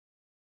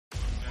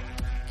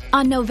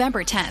On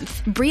November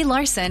 10th, Brie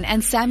Larson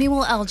and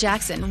Samuel L.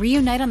 Jackson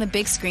reunite on the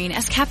big screen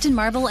as Captain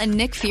Marvel and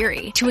Nick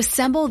Fury to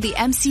assemble the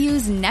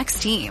MCU's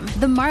next team,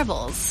 the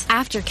Marvels.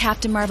 After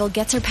Captain Marvel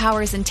gets her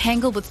powers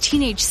entangled with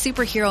teenage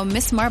superhero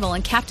Miss Marvel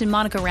and Captain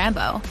Monica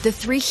Rambeau, the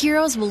three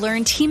heroes will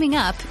learn teaming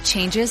up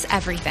changes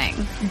everything.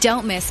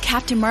 Don't miss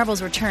Captain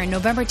Marvel's return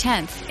November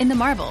 10th in the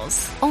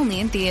Marvels, only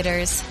in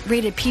theaters.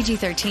 Rated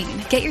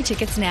PG-13. Get your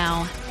tickets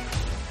now.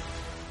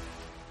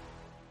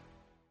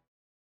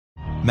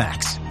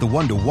 Max, the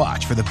one to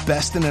watch for the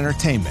best in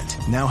entertainment,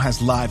 now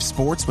has live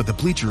sports with the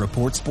Bleacher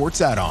Report sports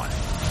add-on. 5,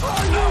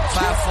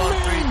 4, 3,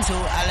 2,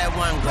 I let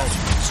one go.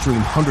 Stream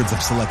hundreds of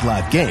select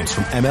live games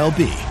from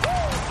MLB.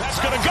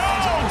 That's gonna go!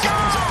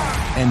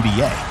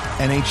 NBA,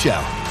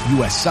 NHL,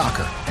 U.S.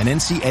 Soccer, and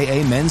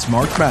NCAA Men's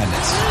March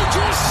Madness. We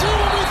just see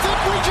what we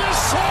think we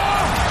just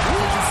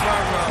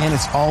saw! And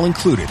it's all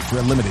included for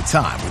a limited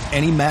time with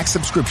any Max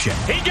subscription.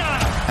 He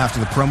got him!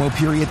 After the promo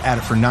period, add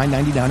it for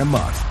 $9.99 a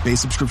month.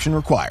 Base subscription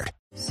required.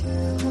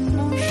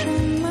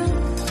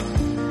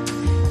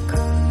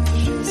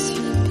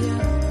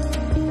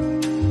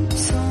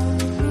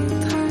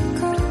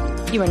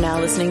 You are now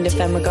listening to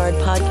Femme Regard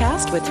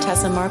Podcast with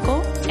Tessa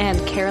Markle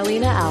and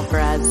Carolina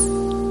Alvarez.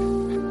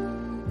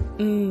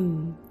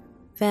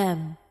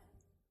 Femme.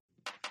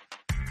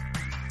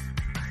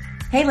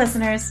 Hey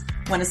listeners,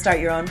 want to start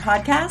your own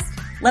podcast?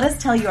 Let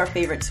us tell you our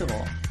favorite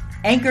tool.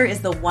 Anchor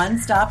is the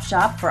one-stop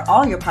shop for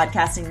all your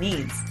podcasting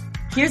needs.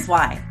 Here's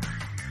why.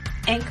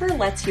 Anchor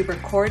lets you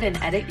record and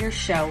edit your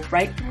show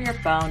right from your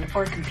phone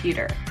or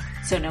computer.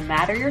 So no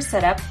matter your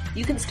setup,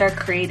 you can start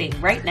creating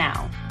right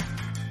now.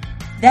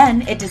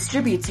 Then it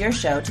distributes your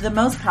show to the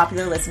most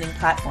popular listening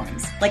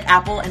platforms like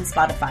Apple and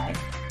Spotify.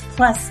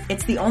 Plus,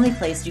 it's the only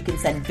place you can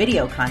send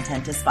video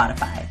content to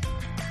Spotify.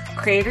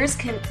 Creators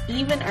can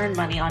even earn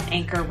money on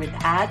Anchor with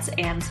ads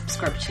and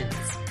subscriptions.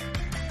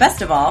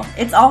 Best of all,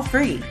 it's all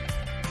free.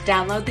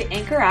 Download the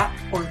Anchor app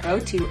or go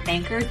to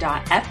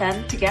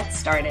anchor.fm to get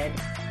started.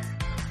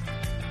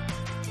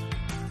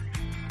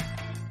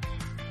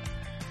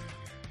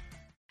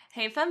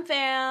 Hey Femme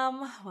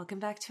Fam! Welcome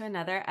back to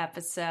another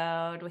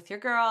episode with your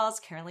girls,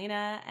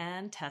 Carolina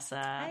and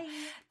Tessa. Hi.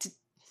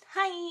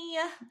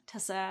 Hi,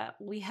 Tessa.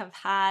 We have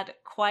had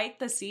quite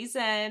the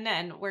season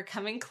and we're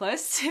coming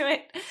close to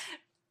it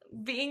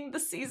being the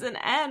season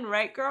end,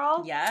 right,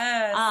 girl?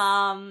 Yes.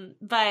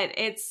 But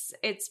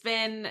it's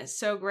been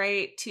so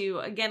great to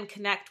again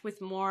connect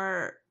with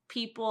more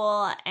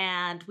people,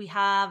 and we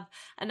have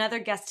another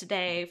guest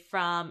today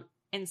from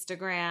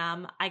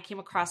Instagram. I came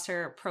across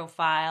her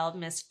profile,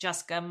 Miss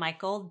Jessica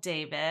Michael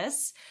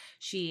Davis.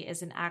 She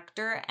is an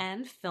actor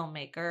and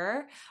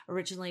filmmaker,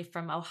 originally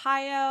from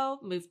Ohio,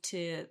 moved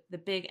to the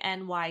big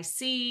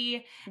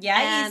NYC.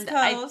 Yeah, East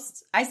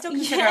Coast. I still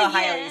consider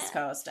Ohio East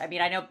Coast. I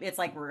mean, I know it's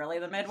like really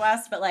the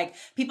Midwest, but like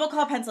people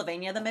call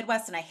Pennsylvania the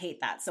Midwest, and I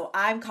hate that. So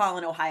I'm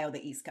calling Ohio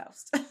the East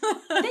Coast.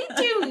 They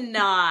do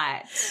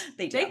not.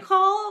 They do.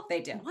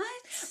 They do.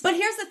 What? But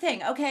here's the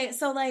thing. Okay,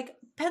 so like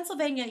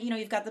Pennsylvania, you know,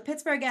 you've got the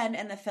Pittsburgh end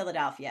and the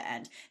Philadelphia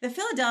end. The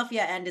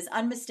Philadelphia end is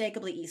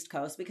unmistakably East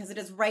Coast because it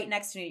is right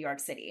next to New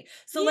York City.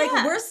 So like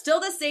we're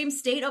still the same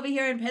state over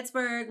here in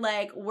Pittsburgh.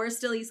 Like we're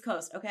still East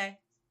Coast, okay?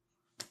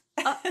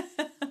 Well,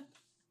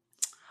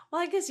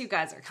 I guess you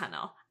guys are kind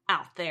of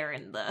out there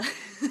in the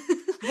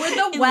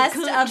we're the west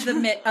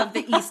of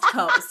the East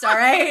Coast, all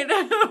right?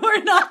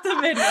 We're not the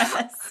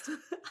Midwest.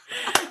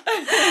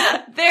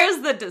 There's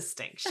the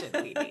distinction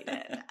we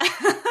needed.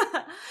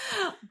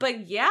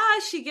 But yeah,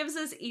 she gives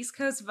us East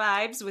Coast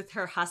vibes with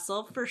her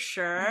hustle for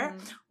sure.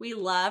 We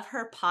love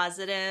her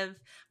positive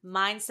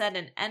mindset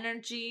and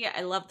energy.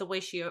 I love the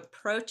way she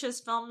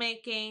approaches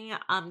filmmaking.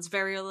 It's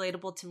very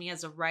relatable to me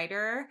as a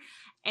writer.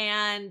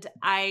 And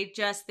I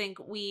just think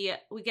we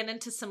get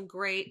into some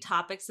great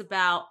topics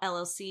about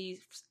LLCs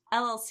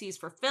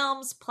for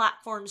films,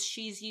 platforms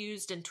she's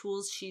used and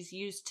tools she's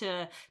used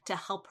to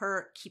help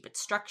her keep it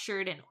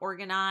structured and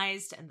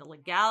organized, and the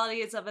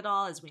legalities of it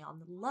all, as we all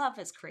love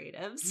as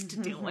creatives to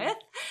deal with.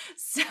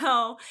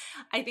 So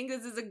I think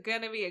this is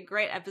going to be a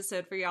great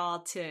episode for y'all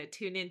to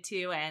tune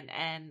into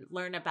and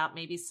learn about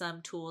maybe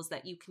some tools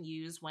that you can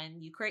use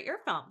when you create your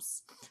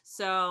films.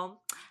 So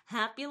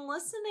happy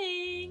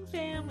listening,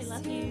 fam. We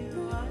love you.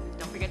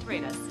 Don't forget to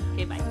rate us.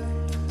 Okay, bye.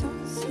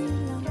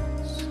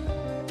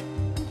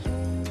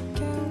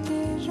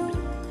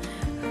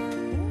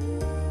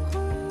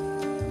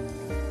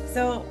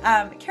 So,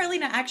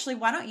 Carolina, actually,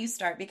 why don't you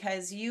start?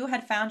 Because you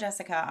had found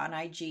Jessica on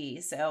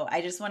IG. So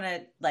I just want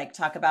to like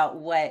talk about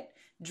what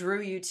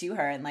drew you to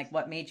her and like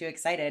what made you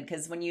excited.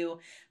 Because when you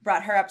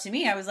brought her up to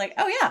me, I was like,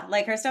 oh yeah,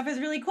 like her stuff is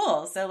really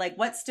cool. So like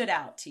what stood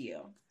out to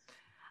you?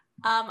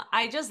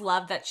 I just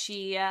love that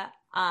she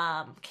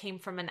came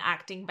from an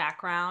acting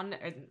background.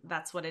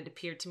 That's what it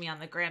appeared to me on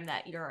the gram,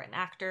 that you're an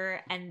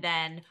actor. And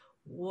then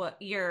what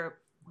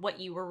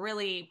you were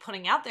really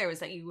putting out there was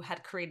that you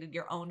had created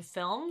your own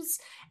films,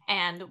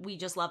 and we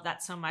just love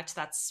that so much.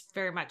 That's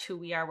very much who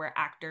we are. We're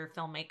actor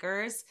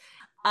filmmakers.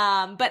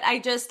 But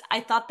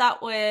I thought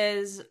that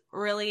was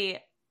really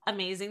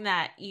amazing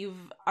that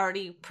you've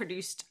already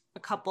produced a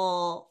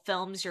couple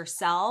films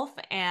yourself,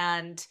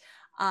 and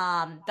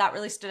that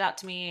really stood out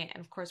to me.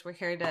 And of course, we're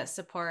here to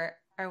support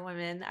our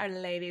women, our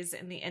ladies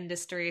in the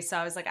industry. So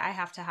I was like, I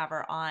have to have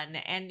her on.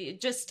 And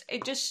it just,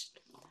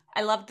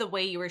 I love the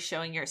way you were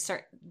showing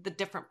the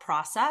different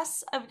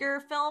process of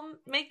your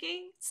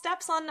filmmaking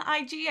steps on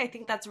IG. I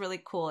think that's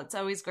really cool. It's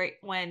always great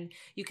when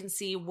you can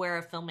see where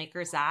a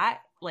filmmaker's at,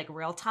 like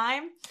real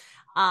time.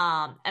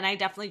 And I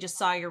definitely just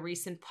saw your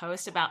recent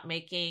post about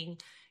making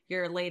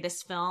your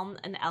latest film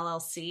an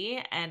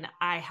LLC, and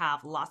I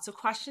have lots of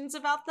questions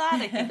about that.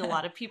 I think a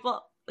lot of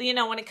people, you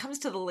know, when it comes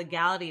to the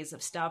legalities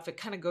of stuff, it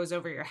kind of goes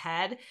over your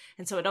head.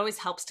 And so it always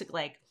helps to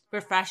like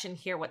refresh and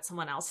hear what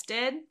someone else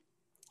did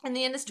in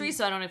the industry.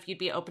 So I don't know if you'd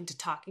be open to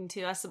talking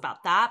to us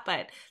about that,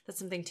 but that's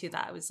something too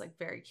that I was like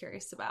very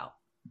curious about.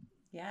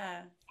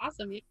 Yeah.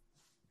 Awesome.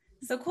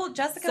 So cool.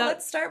 Jessica,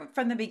 let's start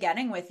from the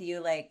beginning with you.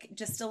 Like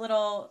just a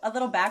little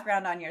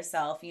background on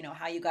yourself, you know,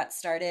 how you got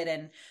started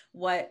and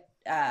what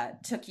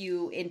took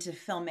you into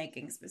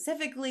filmmaking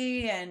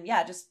specifically, and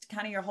yeah, just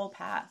kind of your whole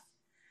path.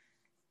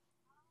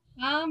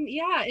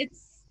 Yeah,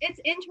 it's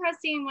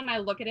interesting when I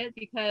look at it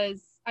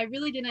because I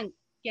really didn't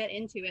get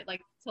into it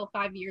like till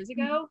 5 years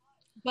ago.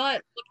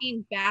 But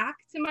looking back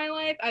to my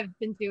life, I've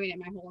been doing it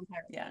my whole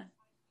entire life. Yeah.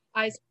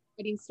 I started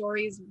writing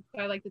stories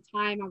by like the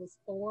time I was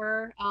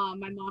 4.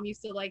 My mom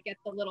used to like get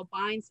the little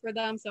binds for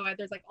them. So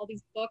there's like all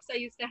these books I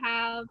used to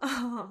have.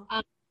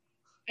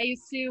 I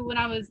used to, when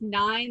I was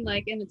 9,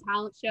 like in the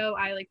talent show,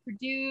 I like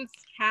produced,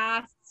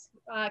 cast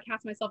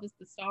myself as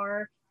the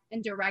star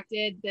and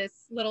directed this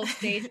little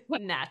stage play.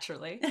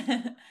 Naturally.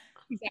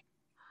 Exactly.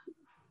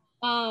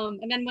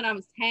 And then when I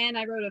was 10,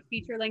 I wrote a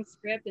feature-length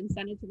script and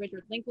sent it to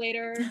Richard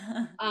Linklater.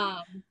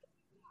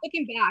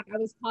 Looking back, I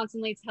was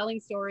constantly telling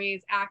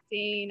stories,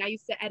 acting. I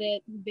used to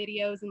edit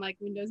videos in like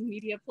Windows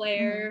Media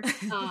Player.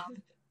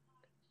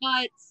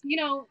 But you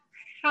know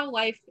how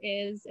life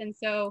is, and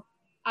so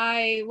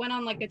I went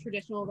on like a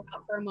traditional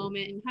route for a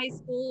moment in high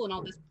school, and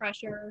all this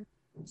pressure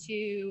to,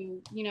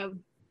 you know,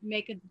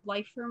 make a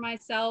life for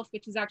myself,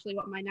 which is actually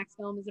what my next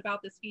film is about.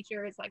 This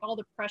feature is like all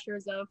the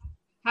pressures of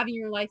having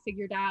your life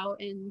figured out.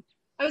 And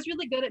I was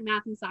really good at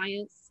math and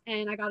science,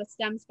 and I got a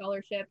STEM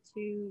scholarship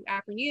to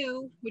Akron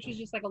U, which is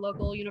just like a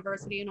local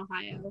university in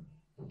Ohio.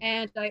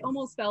 And I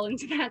almost fell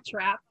into that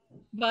trap.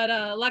 But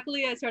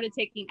luckily I started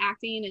taking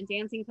acting and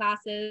dancing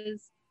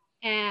classes,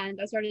 and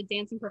I started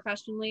dancing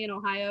professionally in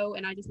Ohio,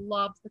 and I just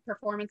loved the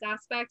performance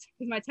aspect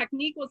because my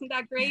technique wasn't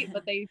that great,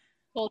 but they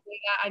told me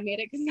that I made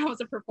it because I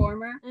was a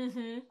performer.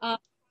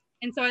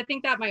 And so I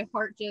think that my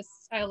heart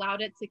I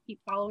allowed it to keep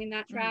following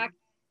that track.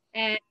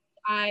 And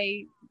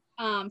I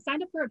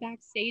signed up for a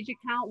backstage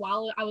account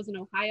while I was in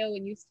Ohio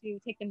and used to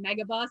take the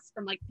megabus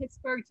from like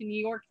Pittsburgh to New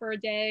York for a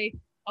day,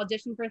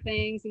 audition for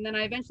things. And then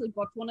I eventually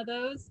booked one of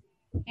those.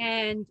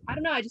 And I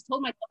don't know, I just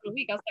told myself in a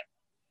week, I was like,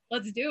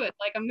 let's do it.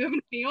 Like, I'm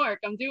moving to New York.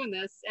 I'm doing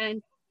this.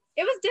 And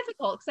it was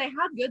difficult because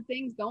I had good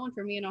things going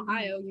for me in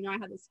Ohio. You know, I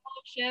had this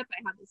scholarship,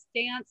 I had this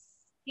dance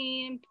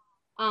team,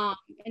 and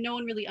no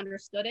one really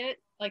understood it.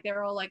 Like, they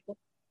were all like, well,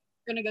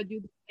 we're going to go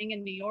do the thing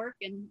in New York,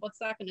 and what's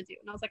that going to do?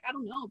 And I was like, I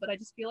don't know, but I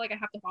just feel like I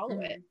have to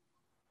follow it.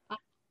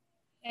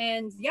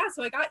 And yeah,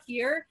 so I got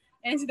here,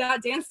 and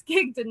that dance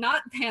gig did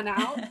not pan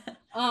out.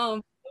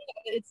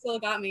 It still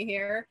got me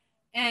here.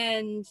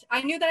 And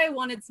I knew that I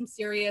wanted some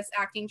serious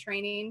acting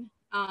training.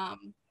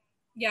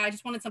 I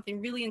just wanted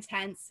something really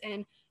intense,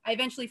 and I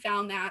eventually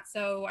found that.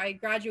 So I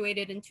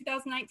graduated in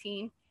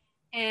 2019,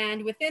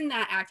 and within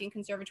that acting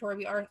conservatory,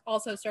 we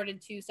also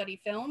started to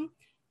study film.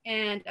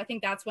 And I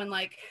think that's when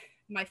like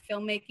my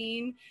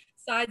filmmaking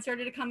side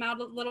started to come out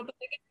a little bit,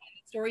 like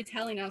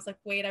storytelling. I was like,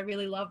 wait, I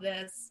really love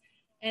this.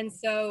 And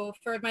so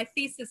for my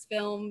thesis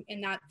film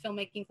in that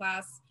filmmaking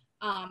class,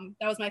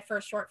 that was my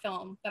first short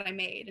film that I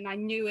made. And I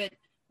knew it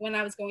when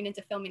I was going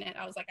into filming it.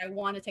 I was like, I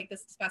want to take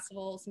this to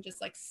festivals and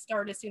just like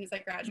start as soon as I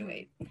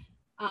graduate.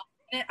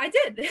 And I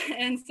did.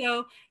 And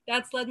so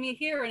that's led me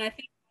here. And I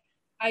think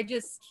I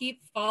just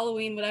keep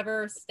following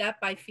whatever step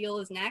I feel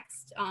is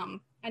next.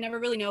 I never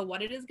really know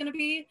what it is going to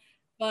be,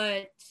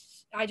 but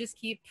I just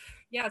keep,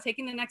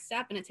 taking the next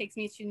step, and it takes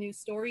me to new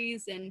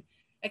stories, and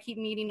I keep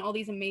meeting all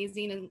these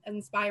amazing and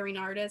inspiring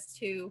artists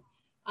who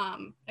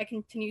I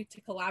continue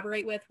to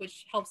collaborate with,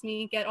 which helps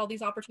me get all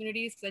these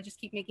opportunities because I just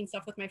keep making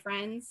stuff with my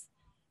friends.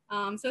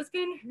 So it's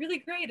been really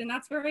great, and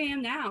that's where I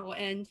am now.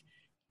 And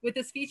with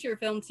this feature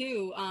film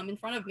too, in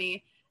front of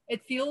me,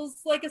 it feels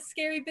like a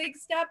scary big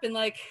step, and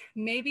like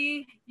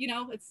maybe, you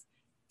know, it's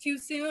too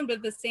soon, but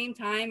at the same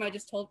time, it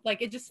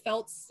just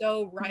felt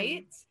so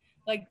right.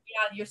 Like,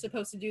 yeah, you're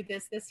supposed to do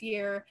this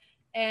year.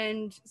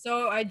 And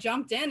so I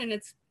jumped in, and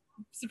it's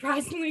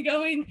surprisingly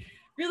going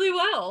really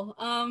well.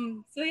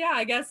 So yeah,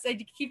 I guess I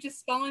keep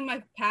just following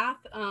my path.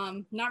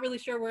 Not really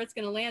sure where it's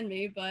going to land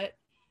me, but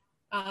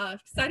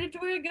excited to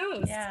where it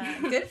goes. Yeah,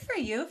 good for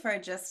you for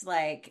just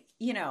like,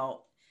 you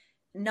know,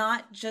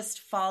 not just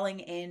falling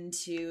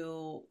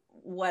into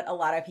what a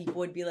lot of people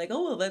would be like,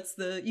 oh, well, that's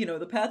the, you know,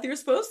 the path you're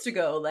supposed to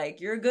go.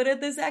 Like, you're good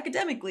at this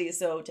academically,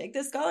 so take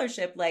this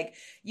scholarship. Like,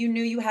 you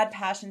knew you had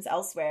passions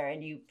elsewhere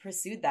and you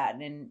pursued that.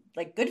 And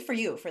like, good for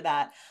you for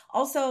that.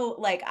 Also,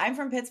 like, I'm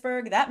from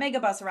Pittsburgh. That mega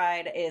bus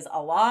ride is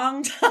a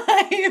long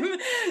time.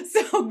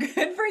 So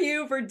good for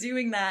you for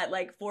doing that,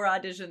 like 4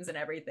 auditions and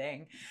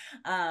everything.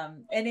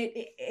 And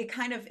it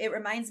kind of, it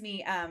reminds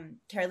me,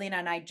 Carolina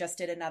and I just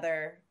did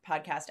another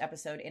podcast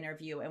episode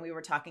interview, and we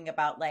were talking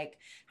about like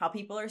how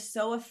people are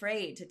so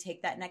afraid to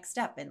take that next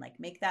step and like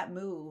make that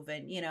move,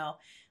 and you know,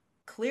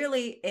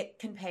 clearly it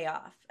can pay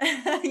off.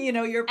 You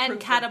know, you're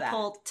and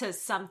catapult to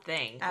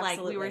something.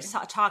 Absolutely. Like we were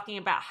talking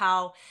about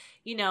how,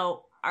 you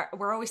know,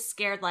 we're always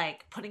scared,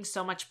 like putting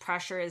so much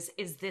pressure.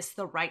 Is this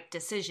the right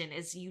decision?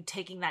 Is you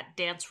taking that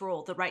dance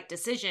role the right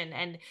decision?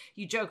 And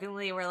you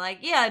jokingly were like,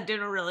 yeah, it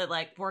didn't really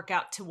like work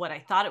out to what I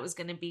thought it was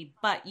going to be,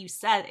 but you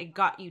said it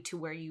got you to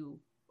where you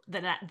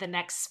the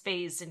next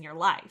phase in your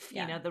life,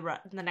 you know,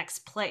 the next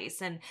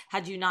place. And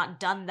had you not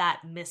done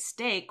that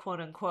mistake, quote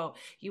unquote,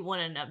 you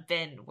wouldn't have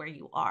been where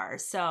you are.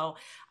 So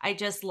I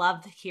just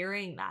loved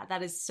hearing that.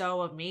 That is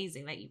so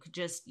amazing that you could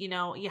just, you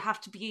know, you do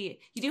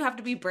have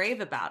to be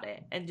brave about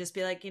it and just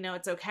be like, you know,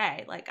 it's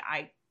okay. Like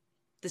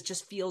this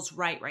just feels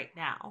right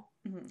now.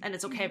 Mm-hmm. And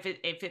it's okay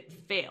if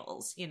it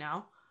fails, you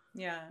know?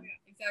 Yeah,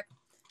 exactly.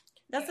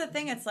 That's the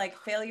thing. It's like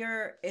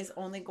failure is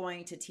only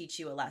going to teach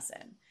you a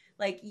lesson.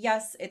 Like,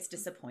 yes, it's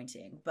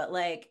disappointing, but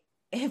like,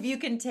 if you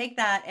can take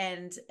that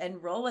and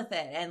roll with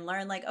it and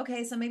learn like,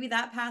 okay, so maybe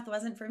that path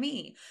wasn't for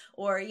me,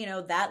 or, you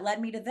know, that led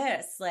me to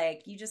this,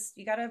 like, you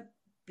got to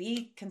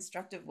be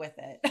constructive with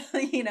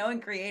it, you know,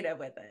 and creative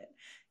with it.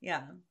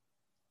 Yeah.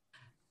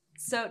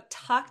 So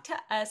talk to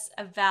us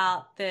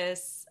about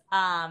this,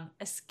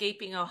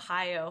 Escaping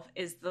Ohio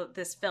is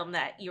this film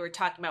that you were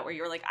talking about where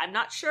you were like, I'm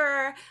not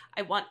sure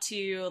I want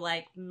to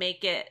like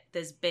make it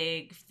this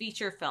big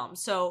feature film.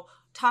 So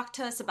talk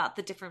to us about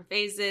the different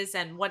phases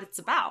and what it's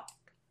about.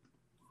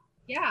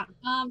 Yeah.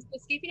 So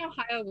Escaping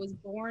Ohio was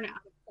born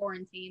out of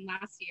quarantine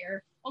last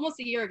year, almost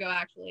a year ago,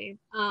 actually.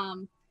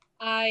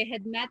 I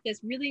had met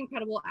this really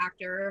incredible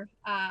actor.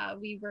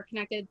 We were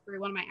connected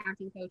through one of my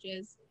acting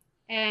coaches,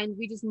 and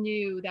we just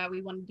knew that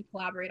we wanted to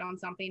collaborate on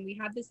something. We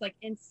had this like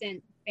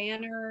instant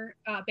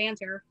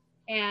banter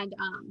and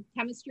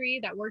chemistry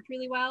that worked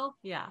really well.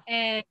 Yeah.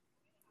 And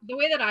the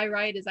way that I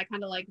write is I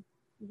kind of like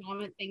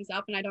vomit things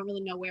up and I don't really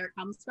know where it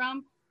comes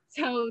from.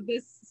 So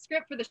this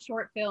script for the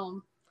short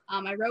film,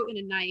 I wrote in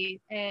a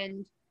night,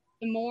 and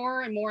the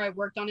more and more I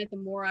worked on it, the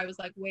more I was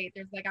like, wait,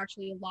 there's like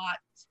actually a lot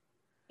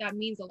that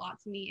means a lot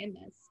to me in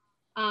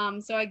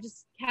this. So I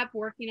just kept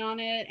working on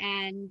it,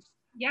 and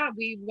yeah,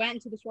 we went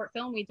into the short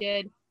film. We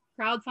did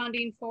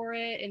crowdfunding for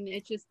it, and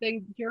it's just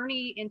the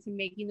journey into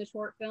making the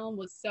short film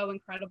was so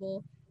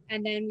incredible.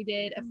 And then we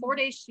did a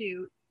 4-day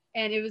shoot,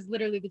 and it was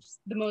literally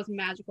the most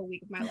magical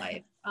week of my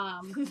life.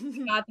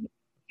 Got the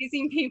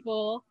amazing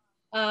people.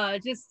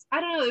 Just, I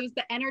don't know, it was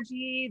the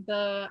energy,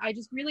 I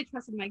just really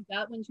trusted my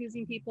gut when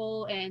choosing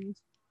people, and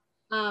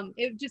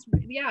it just,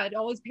 yeah, it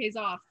always pays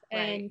off. Right.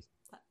 And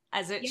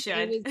as it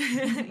should.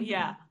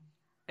 Yeah,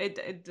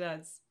 it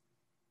does.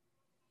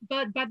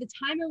 But by the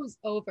time it was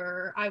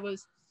over, I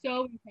was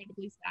so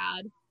incredibly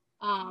sad.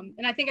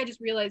 And I think I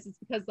just realized it's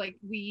because like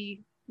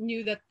we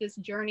knew that this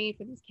journey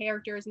for these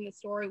characters and the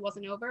story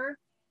wasn't over.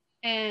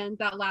 And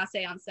that last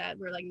day on set,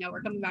 we're like, no,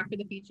 we're coming back for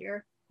the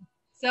feature.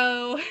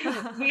 So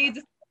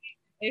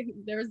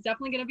there was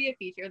definitely going to be a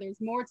feature.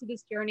 There's more to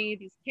this journey,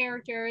 these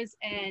characters.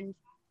 And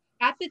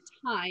at the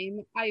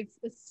time, I've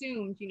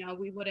assumed, you know,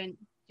 we wouldn't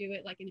do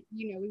it like,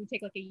 we would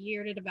take like a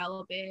year to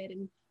develop it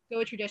and go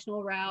a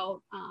traditional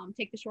route,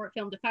 take the short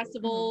film to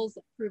festivals,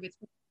 prove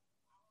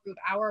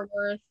our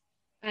worth,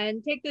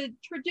 and take the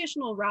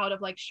traditional route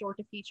of like short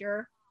to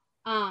feature.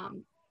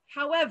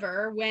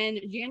 However, when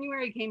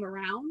January came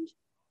around,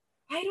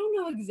 I don't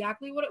know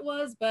exactly what it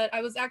was, but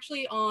I was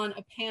actually on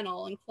a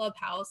panel in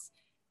Clubhouse,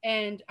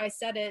 and I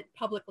said it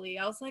publicly.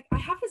 I was like, I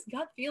have this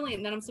gut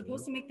feeling that I'm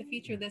supposed to make the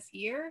feature this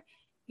year,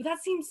 but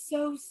that seems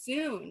so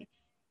soon.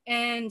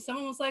 And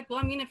someone was like, well,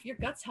 I mean, if your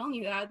gut's telling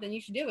you that, then you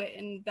should do it.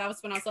 And that was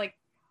when I was like,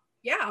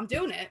 yeah, I'm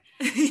doing it.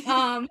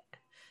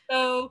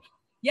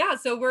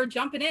 So we're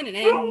jumping in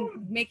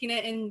and making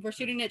it, and we're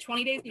shooting it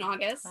 20 days in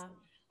August.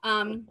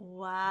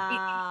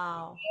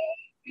 Wow.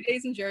 2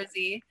 days in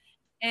Jersey.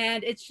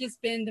 And it's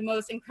just been the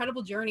most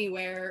incredible journey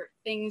where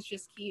things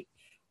just keep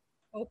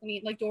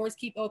opening, like doors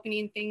keep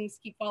opening, things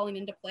keep falling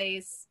into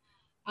place.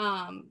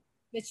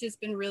 It's just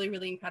been really,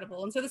 really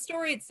incredible. And so the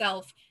story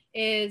itself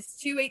is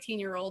 2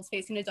 18-year-olds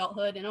facing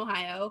adulthood in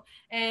Ohio.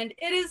 And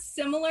it is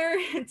similar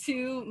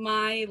to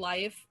my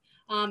life.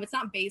 It's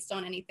not based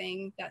on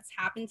anything that's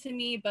happened to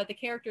me, but the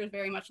character is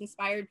very much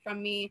inspired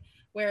from me.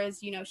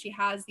 Whereas, you know, she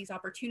has these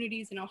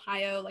opportunities in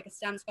Ohio, like a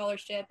STEM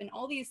scholarship and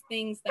all these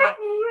things that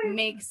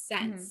make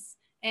sense.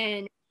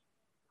 And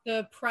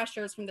the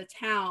pressures from the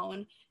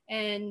town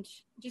and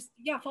just,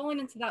 yeah, falling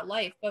into that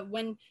life. But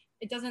when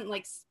it doesn't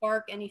like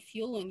spark any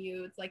fuel in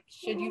you, it's like,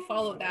 should you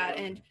follow that?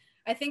 And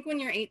I think when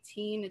you're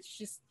 18, it's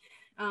just,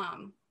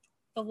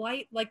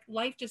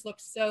 life just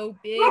looks so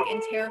big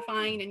and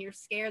terrifying, and you're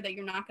scared that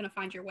you're not going to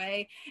find your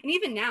way. And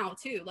even now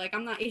too, like,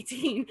 I'm not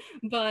 18,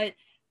 but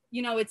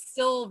you know, it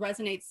still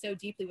resonates so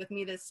deeply with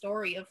me, this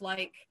story of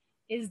like,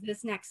 is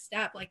this next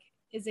step, like,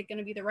 is it going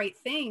to be the right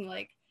thing?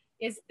 Like,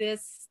 is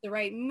this the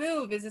right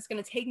move? Is this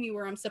going to take me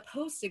where I'm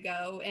supposed to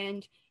go?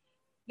 And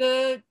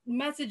the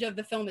message of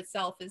the film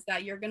itself is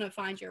that you're going to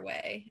find your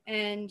way.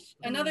 And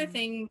another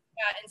thing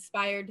that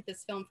inspired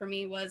this film for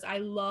me was I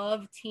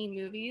love teen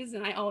movies,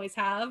 and I always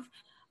have.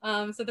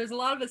 So there's a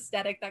lot of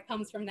aesthetic that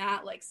comes from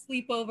that, like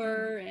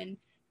Sleepover and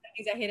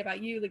Things I Hate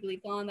About You,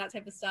 Legally Blonde, that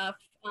type of stuff.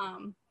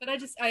 But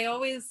I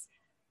always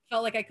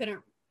felt like I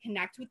couldn't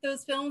connect with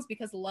those films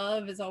because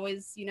love is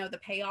always, you know, the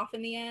payoff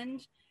in the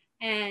end.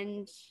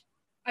 And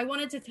I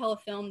wanted to tell a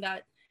film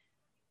that,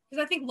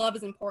 because I think love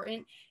is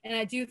important, and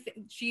I do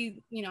think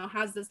she, you know,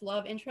 has this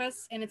love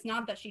interest, and it's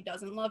not that she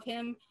doesn't love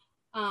him,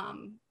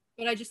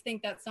 but I just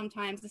think that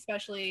sometimes,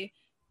 especially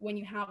when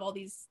you have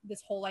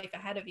this whole life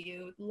ahead of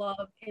you,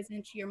 love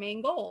isn't your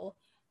main goal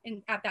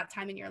at that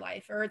time in your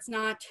life, or it's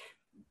not,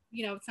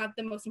 you know, it's not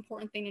the most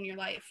important thing in your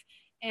life.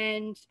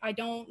 And I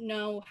don't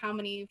know how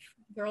many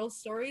girls'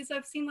 stories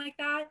I've seen like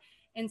that,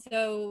 and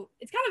so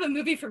it's kind of a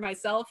movie for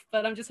myself,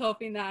 but I'm just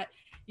hoping that,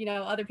 you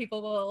know, other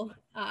people will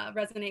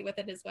resonate with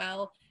it as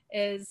well.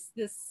 Is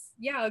this,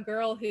 a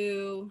girl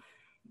who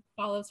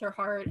follows her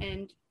heart,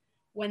 and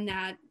when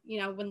that,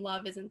 you know, when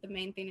love isn't the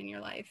main thing in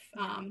your life,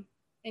 and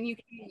you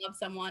can love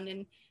someone,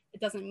 and it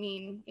doesn't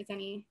mean it's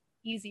any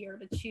easier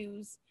to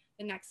choose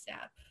the next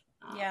step.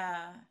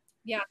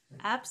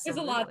 Absolutely. There's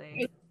a lot.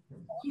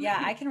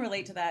 Yeah, I can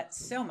relate to that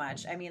so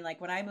much. I mean,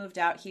 like when I moved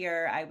out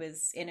here, I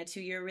was in a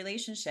 2-year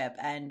relationship,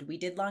 and we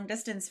did long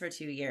distance for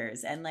 2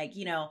 years. And like,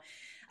 you know,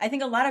 I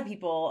think a lot of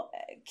people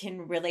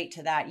can relate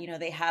to that. You know,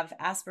 they have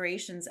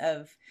aspirations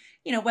of,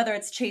 you know, whether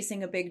it's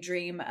chasing a big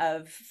dream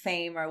of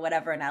fame or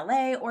whatever in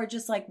LA, or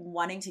just like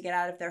wanting to get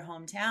out of their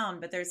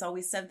hometown, but there's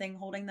always something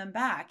holding them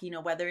back, you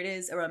know, whether it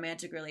is a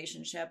romantic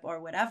relationship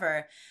or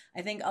whatever.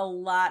 I think a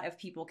lot of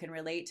people can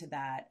relate to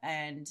that.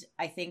 And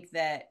I think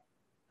that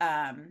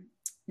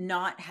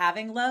not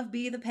having love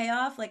be the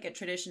payoff like it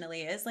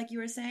traditionally is, like you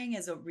were saying,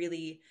 is a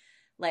really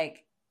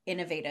like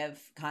innovative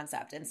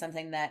concept, and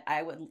something that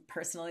I would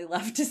personally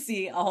love to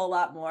see a whole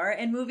lot more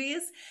in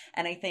movies.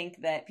 And I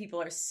think that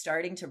people are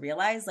starting to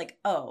realize like,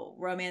 oh,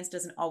 romance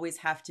doesn't always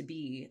have to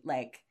be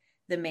like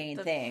the main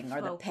thing or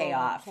the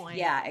payoff. Point.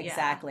 Yeah,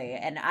 exactly.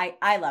 Yeah. And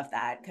I love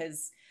that,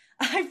 because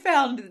I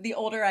found the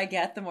older I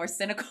get, the more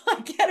cynical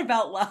I get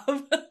about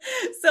love.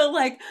 So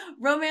like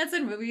romance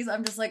in movies,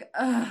 I'm just like,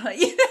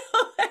 you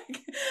know, like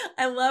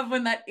I love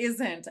when that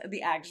isn't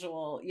the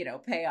actual, you know,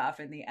 payoff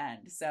in the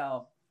end.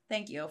 So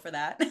thank you for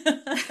that.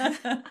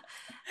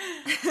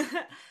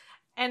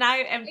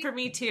 And for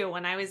me too,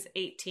 when I was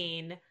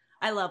 18,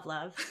 I love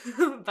love,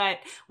 but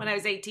when I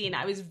was 18,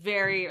 I was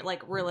very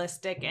like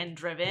realistic and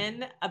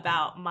driven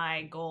about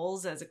my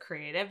goals as a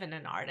creative and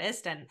an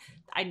artist. And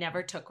I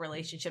never took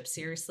relationships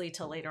seriously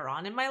till later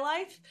on in my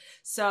life.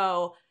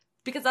 So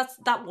because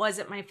that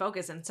wasn't my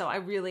focus. And so I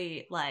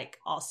really like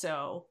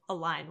also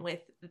align with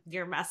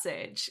your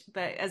message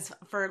that as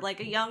for like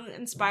a young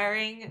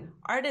inspiring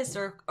artist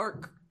or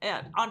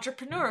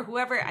entrepreneur,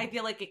 whoever, I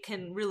feel like it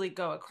can really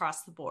go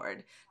across the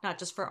board, not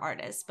just for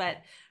artists, but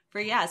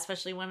for,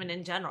 especially women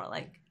in general.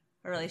 Like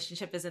a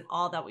relationship isn't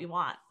all that we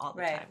want all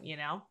the time, you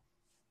know?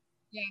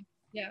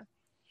 Yeah.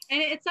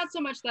 And it's not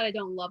so much that I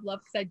don't love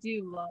because I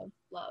do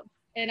love.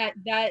 And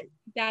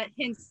that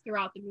hints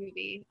throughout the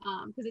movie,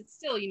 because it's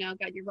still, you know,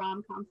 got your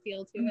rom-com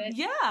feel to it.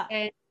 Yeah.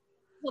 And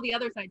well, the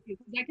other side too,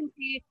 because I can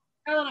see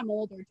now that I'm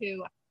older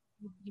too,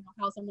 you know,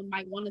 how someone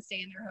might want to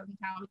stay in their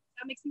hometown.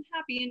 That makes them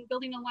happy and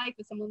building a life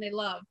with someone they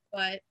love.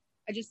 But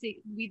I just think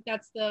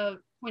that's the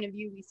point of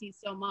view we see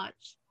so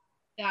much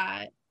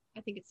that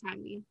I think it's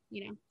time we,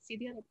 you know, see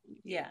the other point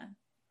of view. Yeah.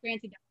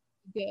 Granted,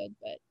 that's good,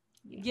 but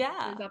you know,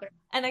 yeah.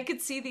 And I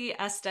could see the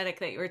aesthetic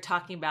that you were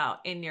talking about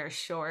in your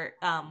short,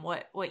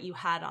 what you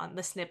had on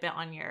the snippet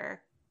on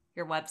your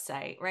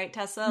website, right,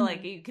 Tessa? Mm-hmm.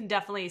 Like you can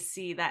definitely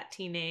see that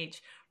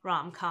teenage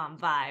rom-com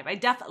vibe.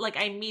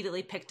 I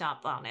immediately picked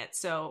up on it.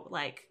 So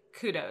like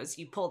kudos,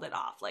 you pulled it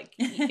off. Like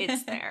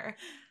it's there.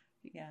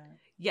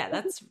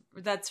 Yeah,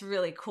 that's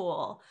really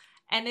cool.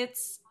 And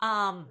it's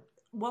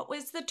what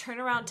was the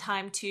turnaround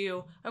time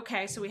to,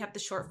 okay, so we have the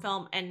short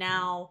film and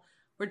now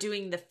we're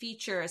doing the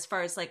feature as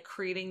far as like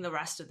creating the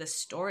rest of the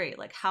story.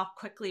 Like how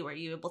quickly were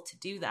you able to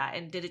do that?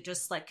 And did it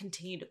just like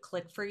continue to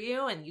click for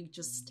you and you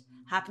just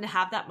happen to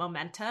have that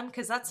momentum?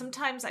 Because that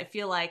sometimes I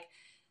feel like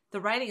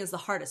the writing is the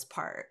hardest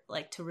part,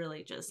 like to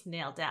really just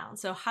nail down.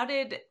 So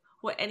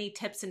any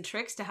tips and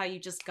tricks to how you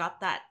just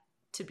got that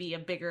to be a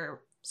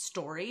bigger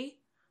story?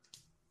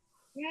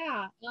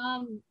 Yeah.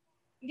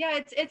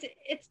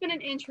 It's been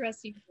an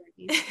interesting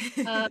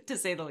journey, to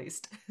say the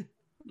least.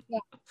 Yeah.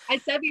 I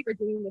said we were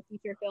doing the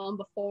feature film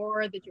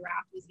before the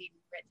draft was even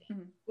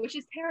written, which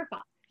is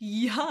terrifying.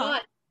 Yeah.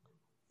 But,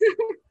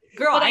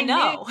 girl, I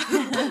know.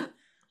 I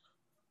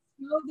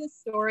know this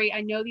story.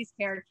 I know these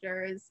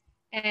characters,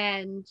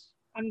 and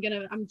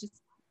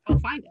I'll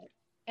find it.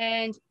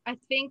 And I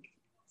think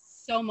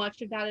so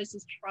much of that is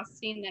just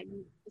trusting that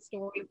the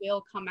story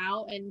will come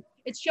out, and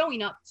it's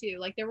showing up too.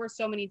 Like there were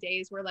so many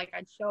days where like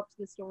I'd show up to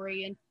the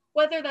story, and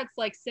whether that's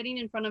like sitting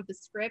in front of the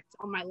script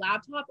on my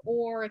laptop,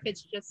 or if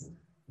it's just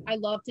I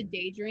love to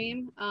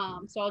daydream.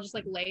 So I'll just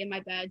like lay in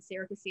my bed,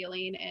 stare at the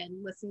ceiling,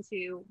 and listen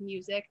to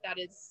music that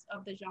is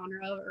of the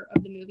genre or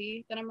of the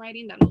movie that I'm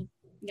writing. That'll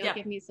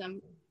give me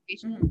some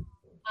inspiration.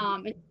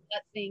 And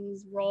let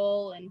things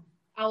roll, and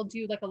I'll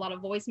do like a lot of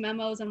voice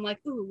memos. I'm like,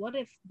 ooh, what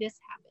if this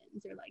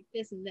happens, or like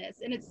this and this.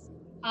 And it's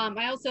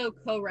I also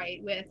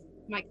co-write with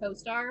my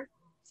co-star,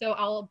 so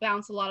I'll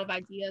bounce a lot of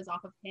ideas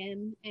off of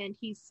him, and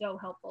he's so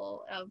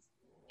helpful of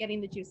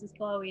getting the juices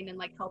flowing and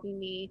like helping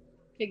me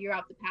figure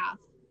out the path.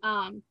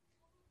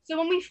 So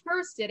when we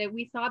first did it,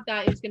 we thought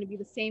that it was going to be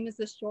the same as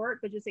the short,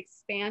 but just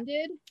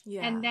expanded.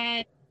 Yeah. And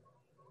then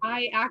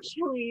I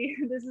actually,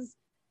 this is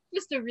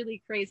just a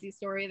really crazy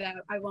story that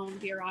I won't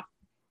veer off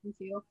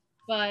into,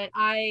 but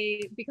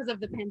because of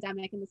the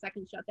pandemic and the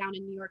second shutdown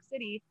in New York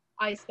City,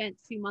 I spent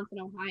 2 months in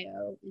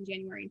Ohio in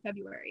January and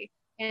February.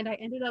 And I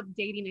ended up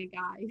dating a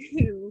guy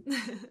who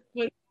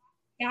was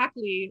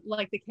exactly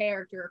like the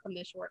character from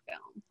the short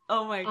film.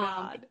 Oh my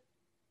God.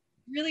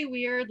 Really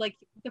weird. Like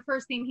the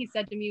first thing he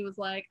said to me was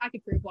like, I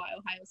could prove why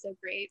Ohio's so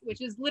great,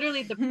 which is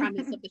literally the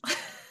premise of the show.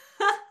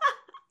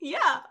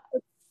 Yeah.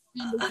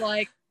 He was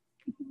like,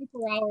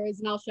 24 hours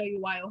and I'll show you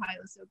why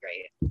Ohio's so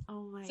great.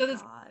 Oh my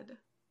God.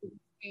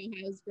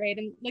 Ohio's great.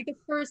 And like the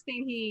first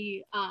thing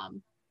he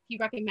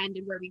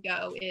recommended where we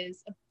go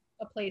is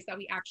a place that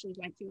we actually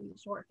went to in the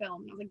short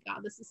film. And I was like,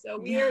 God, this is so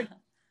weird.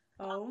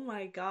 Yeah. Oh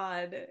my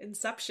God.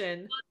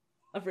 Inception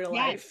of real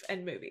life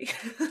and movie.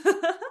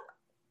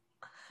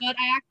 But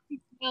I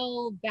actually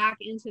fell back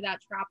into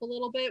that trap a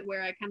little bit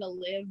where I kind of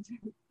lived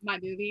my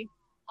movie.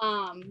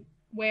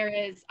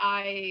 Whereas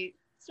I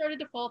started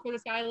to fall for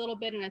this guy a little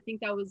bit, and I think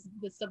that was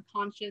the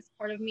subconscious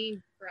part of me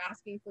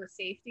grasping for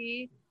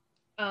safety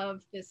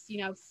of this,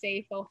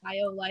 safe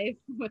Ohio life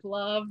with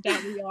love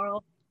that we are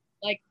all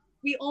like,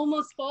 we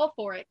almost fall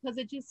for it because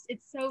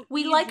it's so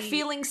we easy. Like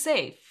feeling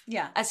safe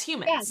as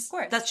humans. Yes, of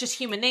course. That's just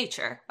human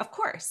nature, of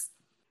course.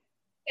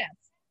 Yes.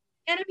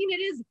 And I mean,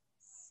 it is,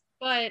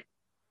 but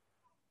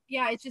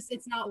yeah,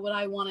 it's not what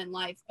I want in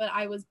life, but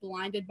I was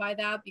blinded by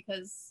that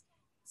because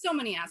so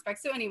many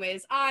aspects. So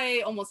anyways,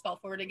 I almost fell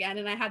for it again,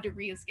 and I had to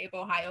re-escape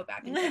Ohio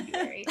back in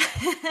February.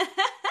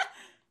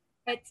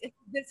 But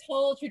this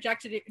whole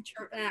trajectory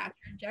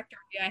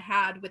I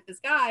had with this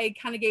guy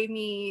kind of gave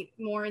me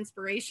more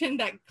inspiration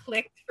that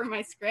clicked for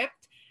my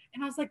script.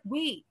 And I was like,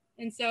 wait.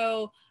 And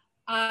so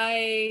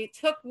I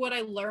took what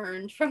I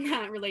learned from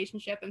that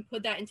relationship and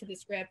put that into the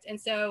script. And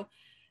so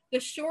the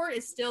short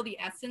is still the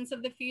essence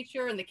of the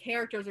feature, and the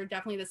characters are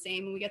definitely the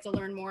same, and we get to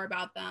learn more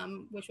about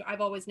them, which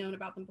I've always known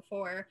about them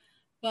before.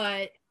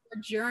 But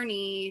our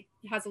journey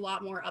has a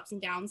lot more ups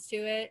and downs to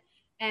it.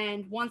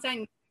 And once I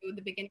knew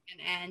the beginning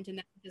and end, and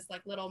then this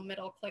like little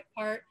middle click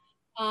part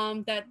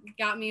that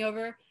got me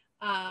over,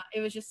 it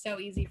was just so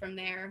easy from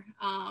there.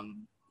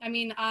 I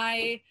mean,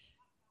 I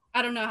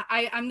don't know.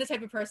 I'm the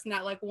type of person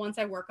that like once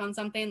I work on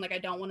something, like I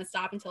don't want to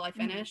stop until I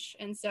finish.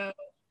 And so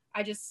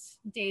I just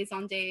days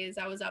on days,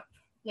 I was up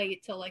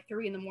late till like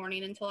 3 a.m.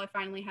 until I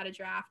finally had a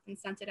draft and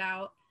sent it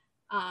out.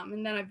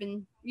 And then I've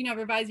been,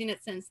 revising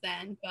it since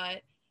then.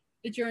 But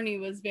the journey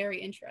was very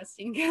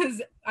interesting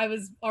because I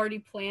was already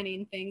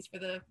planning things for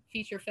the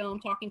feature film,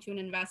 talking to an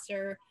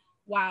investor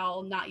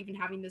while not even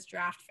having this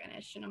draft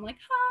finished. And I'm like,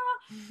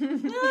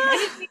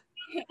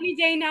 any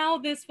day now,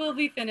 this will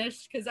be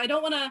finished, because I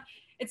don't want to,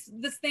 it's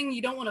this thing,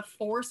 you don't want to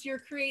force your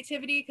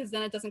creativity because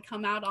then it doesn't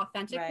come out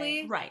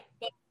authentically. Right.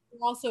 But you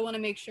also want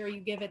to make sure you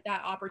give it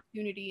that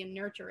opportunity and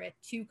nurture it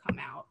to come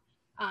out.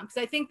 Because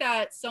I think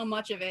that so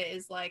much of it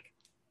is like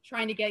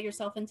trying to get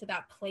yourself into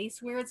that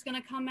place where it's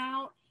going to come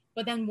out.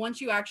 But then once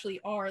you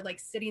actually are like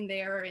sitting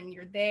there and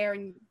you're there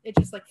and it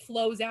just like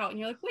flows out and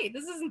you're like, wait,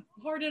 this isn't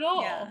hard at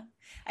all. Yeah.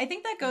 I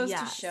think that goes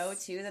to show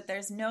too that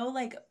there's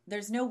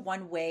no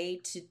one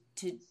way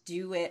to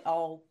do it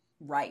all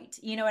right.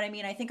 You know what I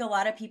mean? I think a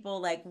lot of people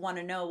like want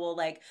to know, well,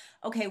 like,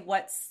 okay,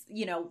 what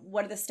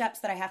are the steps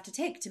that I have to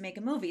take to make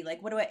a movie?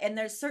 Like, and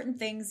there's certain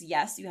things,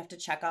 yes, you have to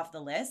check off the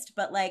list,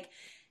 but like,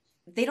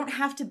 they don't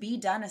have to be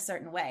done a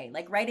certain way.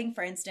 Like writing,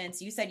 for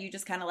instance, you said you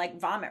just kind of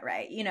like vomit,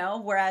 right?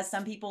 Whereas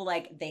some people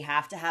like they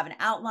have to have an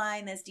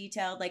outline that's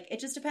detailed. Like it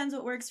just depends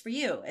what works for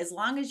you. As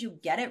long as you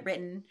get it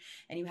written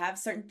and you have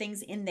certain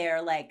things in there,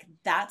 like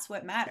that's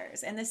what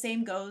matters. And the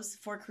same goes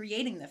for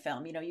creating the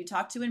film. You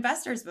talked to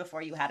investors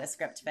before you had a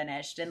script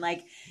finished, and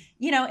like,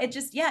 it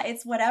just,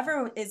 it's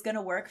whatever is going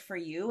to work for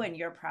you and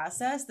your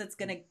process that's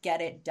going to get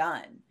it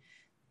done.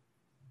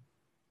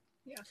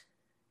 Yeah.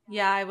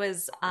 Yeah, I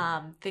was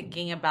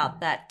thinking about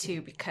that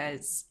too,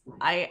 because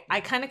I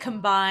kind of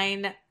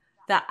combine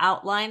the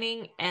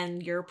outlining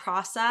and your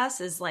process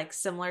is like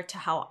similar to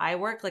how I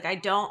work. Like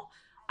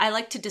I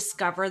like to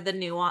discover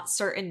the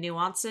certain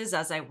nuances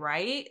as I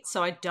write.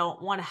 So I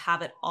don't want to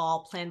have it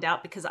all planned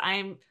out because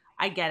I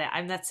get it.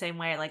 I'm that same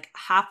way. Like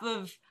half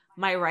of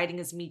my writing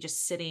is me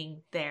just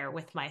sitting there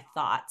with my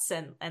thoughts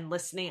and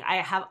listening.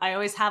 I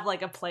always have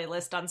like a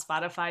playlist on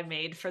Spotify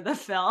made for the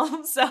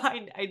film. So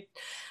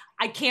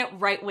I can't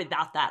write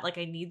without that. Like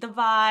I need the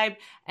vibe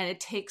and it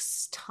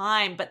takes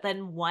time. But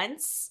then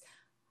once,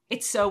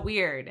 it's so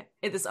weird.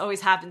 This always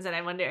happens. And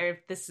I wonder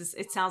if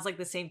it sounds like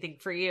the same thing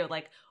for you.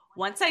 Like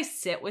once I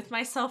sit with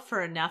myself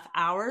for enough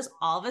hours,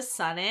 all of a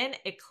sudden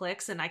it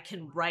clicks and I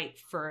can write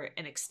for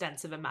an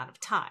extensive amount of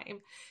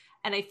time.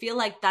 And I feel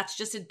like that's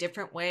just a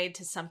different way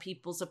to some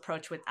people's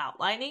approach with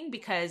outlining,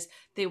 because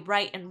they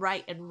write and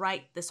write and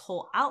write this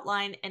whole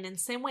outline. And in the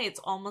same way, it's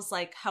almost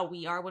like how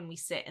we are when we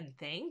sit and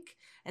think.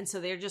 And so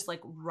they're just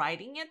like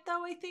writing it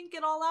though, I think,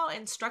 it all out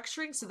and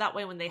structuring. So that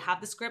way, when they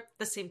have the script,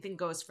 the same thing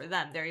goes for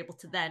them. They're able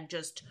to then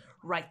just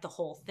write the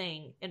whole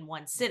thing in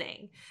one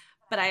sitting.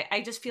 But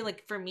I just feel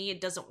like for me,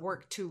 it doesn't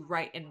work to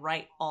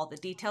write all the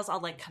details.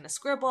 I'll like kind of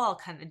scribble, I'll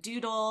kind of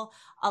doodle,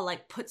 I'll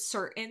like put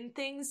certain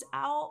things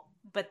out.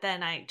 But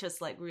then I just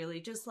like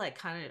really just like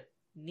kind of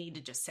need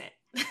to just sit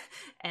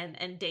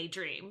and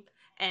daydream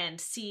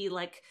and see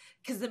like,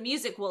 because the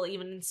music will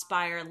even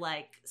inspire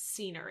like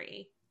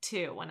scenery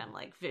too when I'm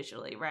like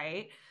visually,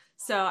 right?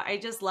 So I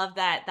just love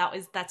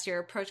that's your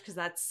approach, because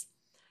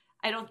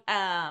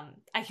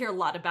I hear a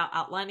lot about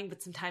outlining,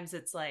 but sometimes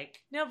it's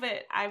like, no,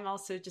 but I'm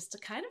also just a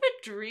kind of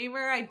a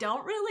dreamer. I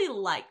don't really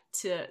like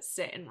to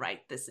sit and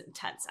write this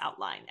intense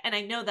outline. And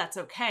I know that's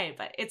okay,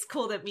 but it's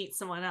cool to meet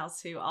someone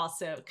else who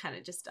also kind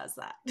of just does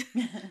that.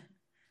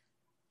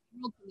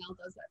 Emerald Fennell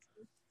does that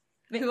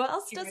too. Who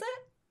else does it?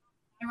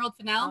 Emerald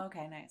Fennell. Oh,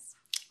 okay, nice.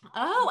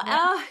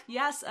 Oh,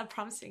 yes, a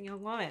promising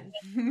young woman.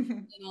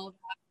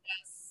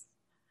 Yes.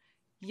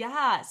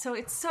 Yeah, so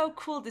it's so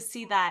cool to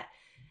see that.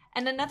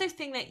 And another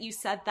thing that you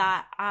said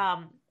that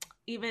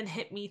even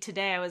hit me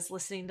today, I was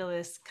listening to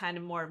this kind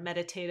of more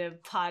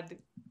meditative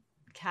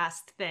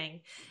podcast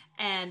thing.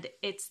 And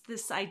it's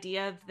this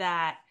idea of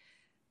that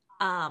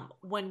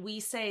when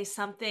we say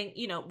something,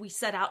 we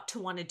set out to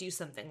want to do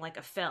something like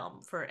a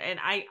film and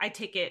I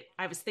take it,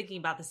 I was thinking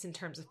about this in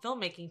terms of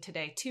filmmaking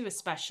today too,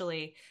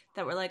 especially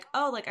that we're like,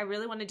 oh, like I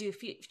really want to do a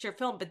feature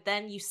film, but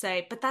then you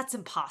say, but that's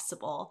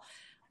impossible.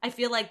 I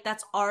feel like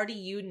that's already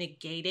you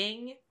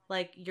negating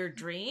like your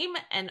dream,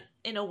 and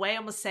in a way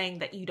almost saying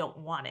that you don't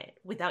want it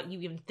without you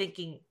even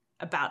thinking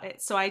about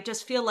it. So I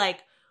just feel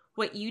like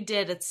what you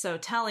did, it's so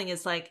telling,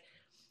 is like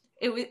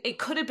it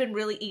could have been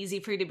really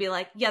easy for you to be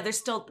like, yeah,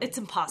 it's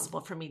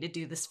impossible for me to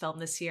do this film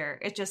this year.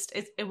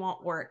 It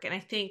won't work. And I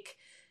think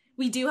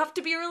we do have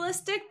to be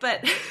realistic,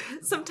 but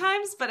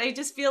sometimes, but I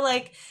just feel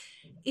like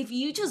if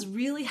you just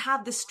really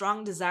have the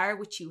strong desire,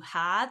 which you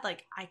had,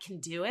 like I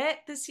can do it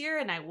this year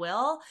and I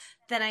will,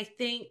 then I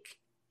think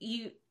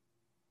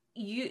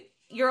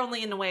you're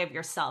only in the way of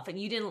yourself, and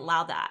you didn't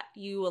allow that.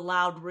 You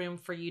allowed room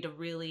for you to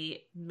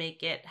really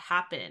make it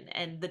happen,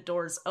 and the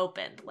doors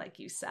opened, like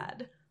you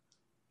said.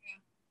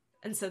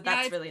 Yeah. And so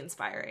that's really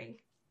inspiring.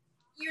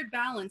 Weird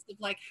balance of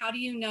like, how do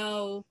you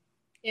know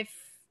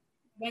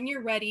when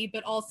you're ready,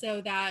 but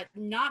also that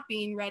not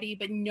being ready,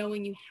 but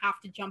knowing you have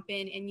to jump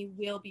in and you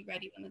will be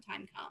ready when the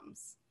time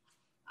comes.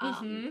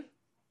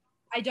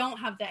 I don't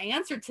have the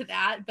answer to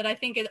that, but I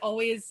think it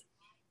always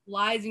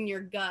lies in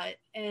your gut,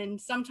 and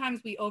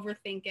sometimes we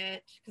overthink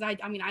it, because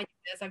I mean I do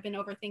this. I've been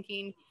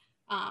overthinking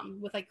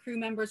with like crew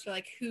members for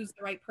like who's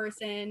the right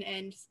person,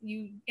 and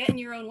you get in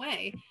your own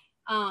way,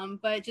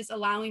 but just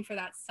allowing for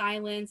that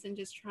silence and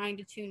just trying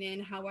to tune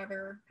in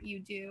however you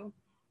do,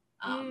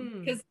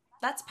 because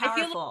that's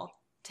powerful.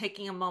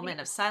 Taking a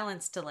moment of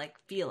silence to like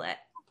feel it.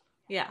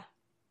 Yeah,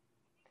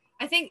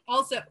 I think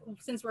also,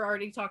 since we're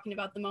already talking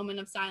about the moment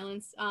of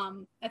silence,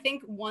 I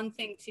think one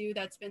thing too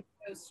that's been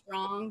so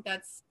strong,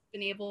 that's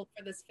been able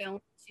for this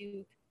film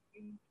to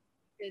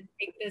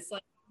take this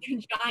like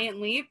giant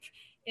leap,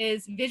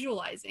 is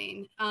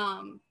visualizing.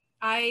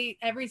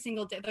 Every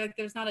single day, like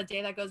there's not a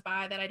day that goes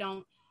by that I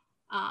don't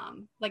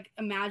like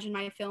imagine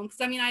my film,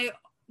 because I mean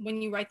when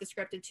you write the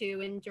script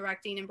too and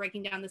directing and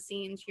breaking down the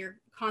scenes, you're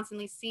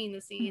constantly seeing the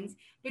scenes,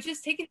 but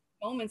just taking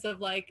moments of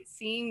like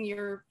seeing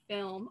your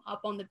film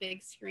up on the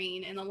big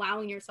screen and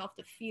allowing yourself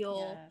to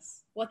feel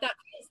what that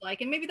feels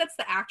like. And maybe that's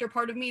the actor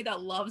part of me that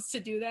loves to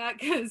do that,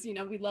 because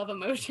we love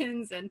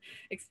emotions and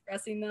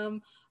expressing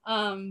them,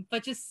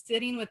 but just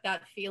sitting with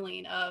that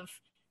feeling of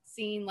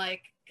seeing,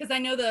 like, because I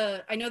know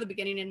the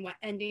beginning and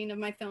ending of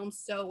my film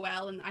so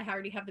well, and I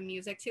already have the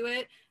music to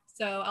it,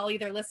 so I'll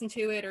either listen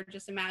to it or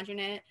just imagine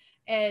it.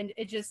 And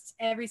it just,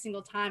 every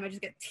single time I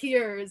just get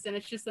tears, and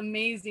it's just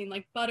amazing,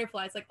 like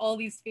butterflies, like all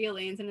these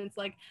feelings. And it's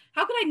like,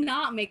 how could I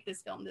not make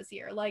this film this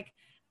year? Like,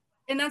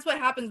 and that's what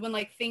happens when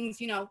like things,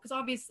 because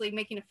obviously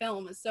making a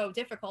film is so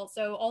difficult.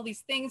 So all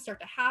these things start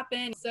to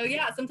happen. So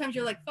yeah, sometimes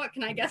you're like, fuck,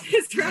 can I get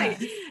this right?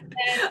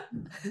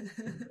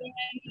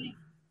 And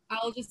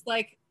I'll just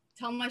like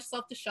tell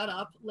myself to shut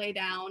up, lay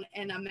down,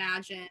 and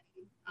imagine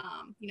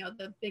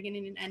the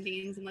beginning and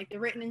endings, and like they're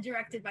written and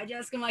directed by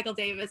Jessica Michael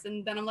Davis.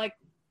 And then I'm like,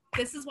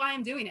 this is why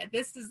I'm doing it.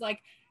 This is like,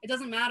 it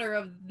doesn't matter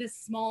of this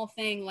small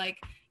thing, like,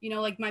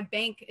 like my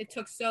bank, it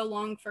took so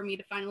long for me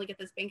to finally get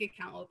this bank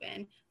account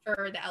open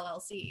for the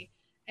LLC.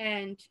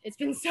 And it's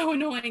been so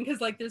annoying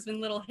because like there's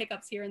been little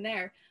hiccups here and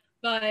there.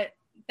 But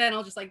then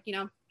I'll just like, you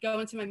know, go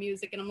into my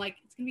music and I'm like,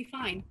 it's gonna be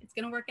fine. It's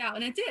gonna work out.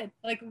 And it did.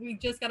 Like we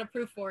just got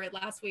approved for it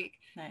last week.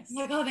 Nice. I'm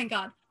like, oh, thank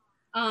God.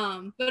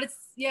 But it's,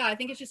 yeah, I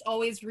think it's just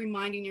always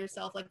reminding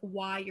yourself like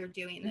why you're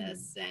doing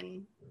this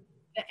and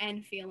the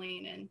end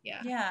feeling. And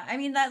yeah, I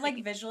mean that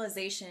like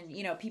visualization,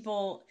 you know,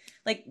 people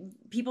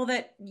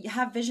that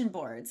have vision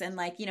boards and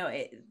like, you know,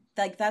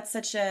 like that's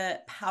such a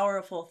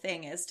powerful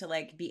thing, is to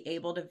like be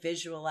able to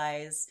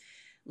visualize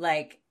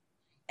like,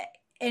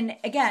 and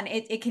again,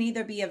 it can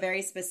either be a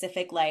very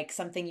specific, like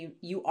something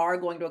you are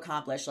going to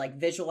accomplish, like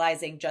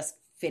visualizing just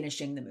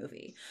finishing the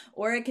movie,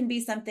 or it can be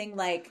something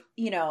like,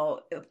 you know,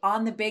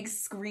 on the big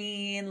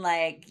screen,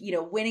 like, you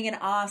know, winning an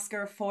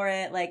Oscar for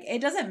it. Like it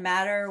doesn't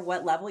matter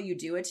what level you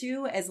do it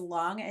to, as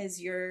long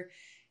as you're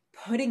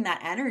putting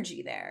that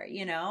energy there,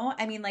 you know?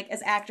 I mean, like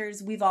as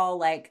actors, we've all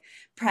like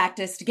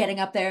practiced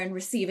getting up there and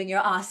receiving your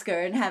Oscar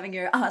and having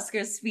your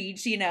Oscar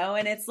speech, you know?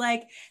 And it's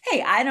like,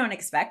 hey, I don't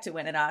expect to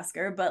win an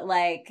Oscar, but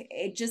like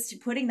it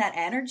just putting that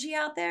energy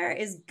out there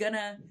is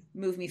gonna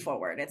move me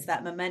forward. It's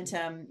that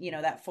momentum, you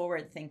know, that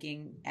forward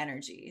thinking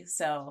energy.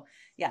 So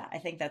yeah, I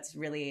think that's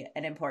really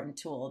an important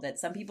tool that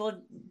some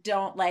people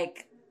don't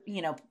like,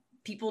 you know,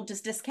 people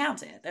just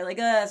discount it. They're like,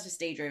 oh, it's just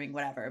daydreaming,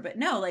 whatever. But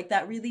no, like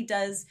that really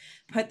does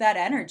put that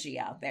energy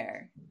out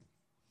there.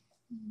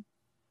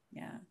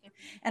 Yeah.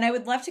 And I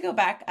would love to go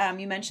back.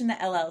 You mentioned the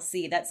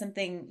LLC. That's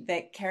something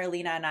that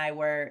Carolina and I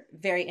were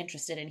very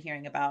interested in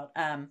hearing about,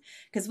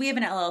 because we have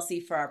an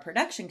LLC for our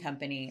production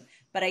company,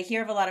 but I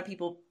hear of a lot of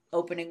people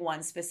opening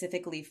one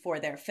specifically for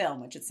their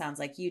film, which it sounds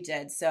like you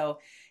did. So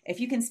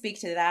if you can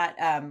speak to that,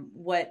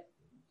 what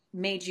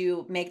made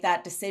you make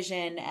that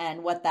decision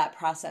and what that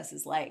process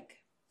is like?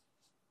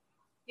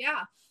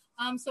 Yeah.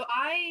 So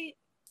I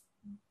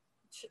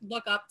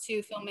look up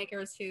to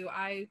filmmakers who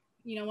I,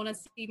 you know, want to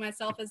see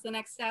myself as the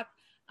next step.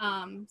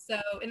 And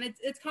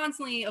it's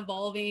constantly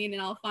evolving,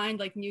 and I'll find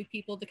like new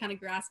people to kind of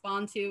grasp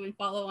onto and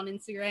follow on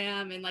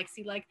Instagram and like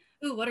see like,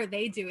 ooh, what are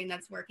they doing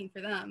that's working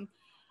for them?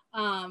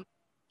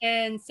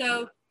 And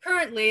so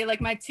currently, like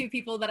my two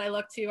people that I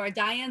look to are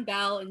Diane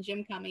Bell and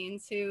Jim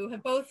Cummings, who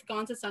have both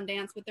gone to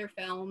Sundance with their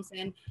films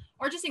and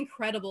are just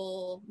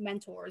incredible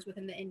mentors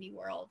within the indie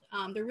world.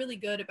 They're really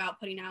good about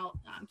putting out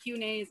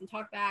Q&As and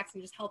talkbacks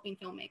and just helping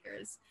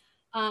filmmakers.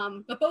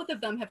 But both of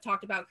them have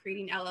talked about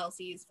creating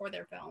LLCs for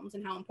their films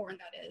and how important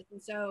that is.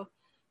 And so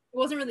it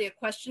wasn't really a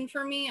question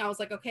for me. I was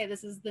like, okay,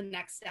 this is the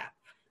next step.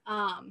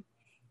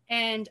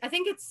 And I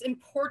think it's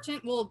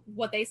important. Well,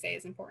 what they say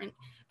is important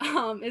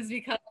is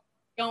because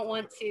you don't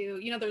want to,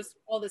 you know, there's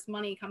all this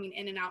money coming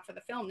in and out for the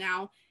film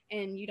now,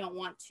 and you don't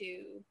want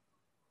to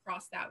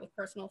cross that with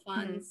personal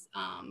funds.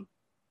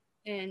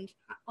 And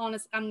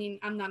honest, I mean,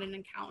 I'm not an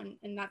accountant,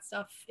 and that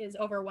stuff is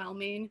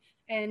overwhelming,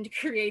 and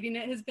creating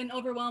it has been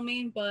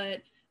overwhelming.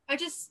 But I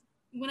just,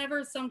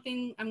 whenever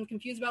I'm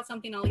confused about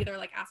something, I'll either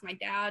like ask my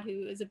dad,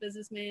 who is a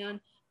businessman,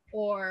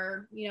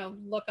 or, you know,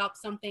 look up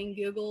something,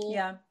 Google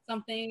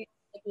something.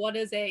 Like, what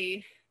is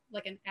an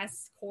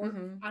S corp?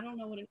 I don't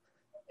know what it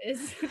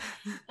is.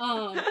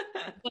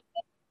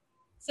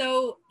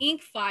 So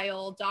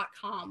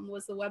inkfile.com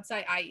was the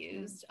website I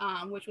used,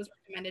 which was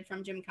recommended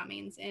from Jim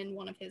Cummings in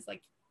one of his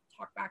like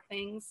talkback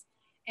things.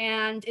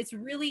 And it's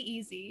really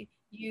easy.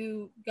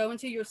 You go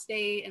into your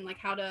state and like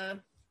how to,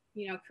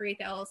 you know, create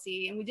the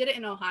LLC. And we did it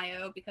in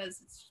Ohio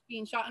because it's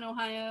being shot in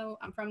Ohio.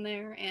 I'm from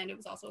there, and it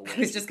was also I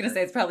was just going to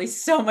say it's probably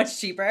so much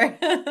cheaper.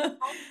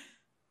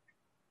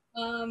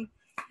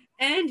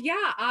 And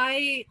yeah,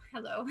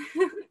 hello.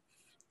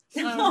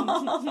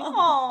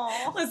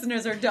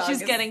 Listeners, our dog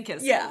She's getting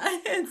kisses. Yeah,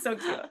 it's so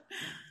cute.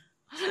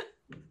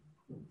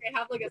 I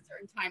have like a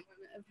certain time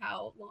limit of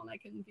how long I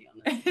can be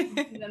on this,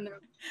 and then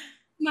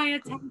my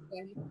attention.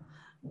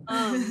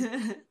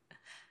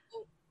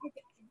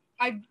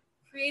 I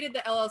created the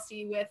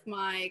LLC with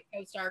my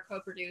co-star,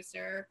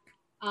 co-producer,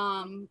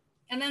 and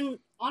then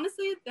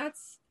honestly,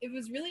 it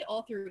was really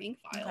all through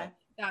Inkfile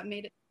that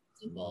made it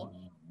simple.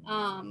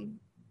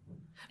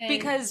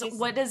 Because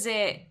what does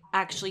it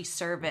actually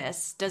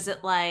service? Does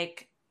it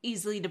like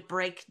easily to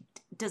break?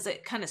 Does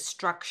it kind of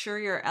structure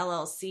your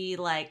LLC,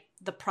 like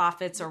the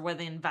profits or where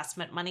the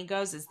investment money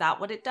goes? Is that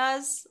what it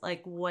does?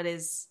 Like, what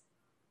is?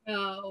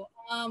 No.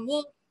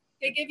 Well,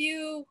 they give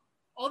you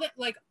all that.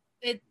 Like,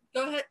 it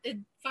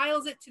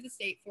files it to the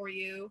state for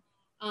you.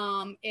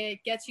 It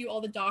gets you all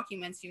the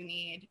documents you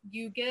need.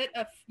 You get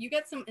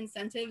some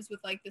incentives with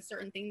like the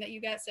certain thing that you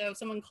get. So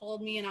someone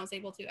called me and I was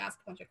able to ask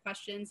a bunch of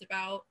questions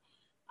about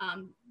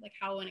like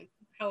how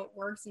it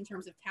works in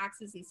terms of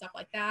taxes and stuff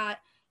like that.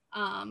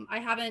 I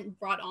haven't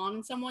brought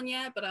on someone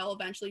yet, but I'll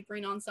eventually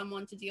bring on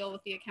someone to deal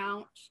with the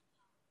account.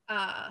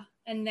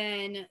 And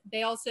then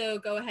they also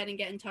go ahead and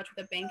get in touch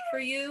with a bank for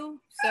you.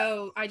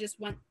 So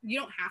you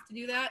don't have to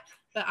do that,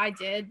 but I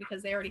did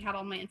because they already had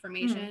all my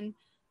information.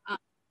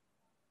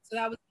 So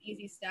that was an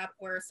easy step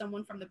where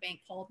someone from the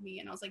bank called me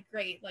and I was like,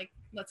 great, like,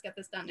 let's get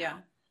this done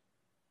now.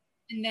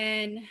 And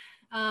then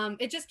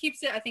it just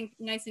keeps it, I think,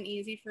 nice and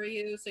easy for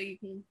you. So you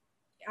can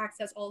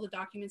access all the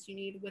documents you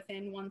need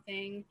within one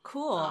thing.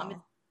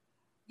 Cool.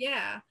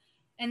 Yeah.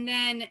 And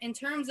then in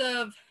terms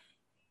of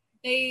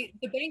the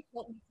bank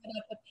helped me set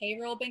up a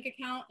payroll bank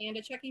account and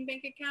a checking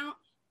bank account,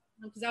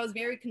 because I was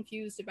very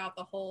confused about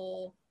the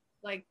whole,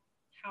 like,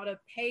 how to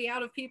pay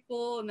out of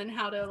people, and then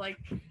how to, like,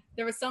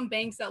 there were some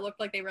banks that looked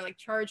like they were like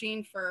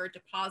charging for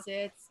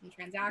deposits and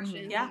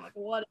transactions. Yeah. I'm like,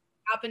 what is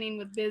happening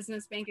with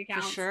business bank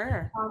accounts? For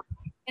sure.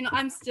 And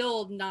I'm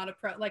still not a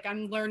pro, like,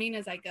 I'm learning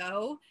as I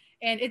go,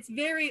 and it's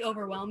very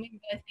overwhelming.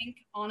 But I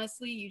think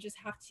honestly, you just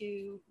have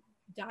to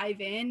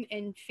dive in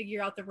and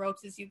figure out the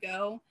ropes as you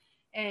go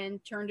and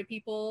turn to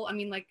people. I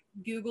mean, like,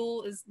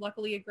 Google is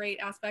luckily a great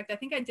aspect. I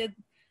think I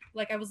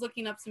was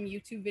looking up some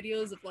YouTube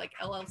videos of like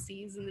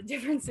LLCs and the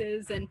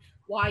differences and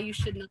why you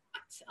should not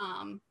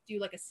do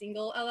like a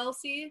single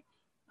LLC.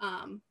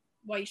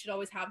 Why you should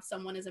always have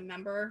someone as a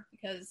member,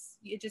 because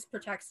it just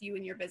protects you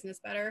and your business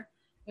better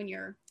when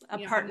you're a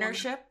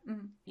partnership.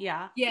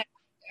 Yeah. Yeah,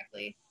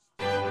 exactly.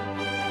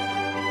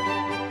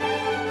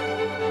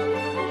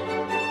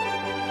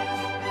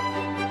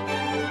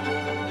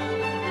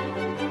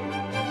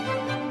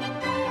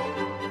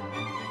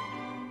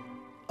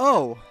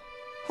 Oh,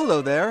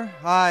 hello there.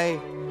 I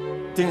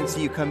didn't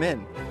see you come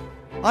in.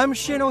 I'm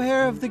Shane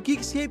O'Hare of the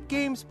Geekscape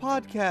Games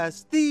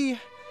Podcast, the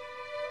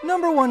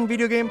 #1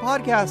 video game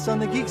podcast on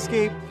the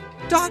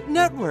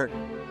Geekscape.network.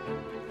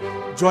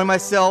 Join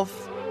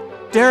myself,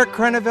 Derek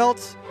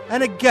Krenevelt,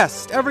 and a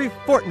guest every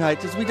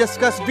fortnight as we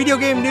discuss video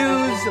game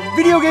news,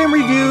 video game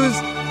reviews,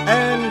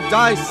 and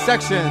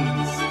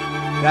dissections.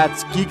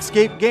 That's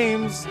Geekscape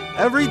Games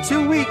every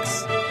 2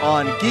 weeks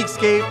on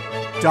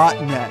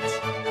Geekscape.net.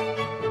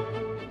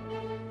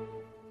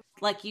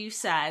 Like you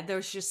said,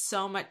 there's just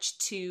so much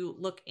to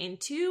look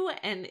into,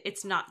 and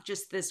it's not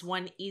just this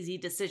one easy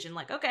decision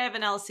like, okay, I have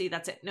an LLC,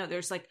 that's it. No,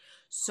 there's like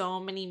so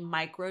many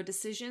micro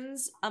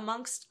decisions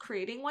amongst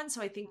creating one.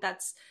 So I think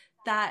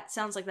that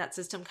sounds like that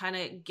system kind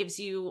of gives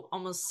you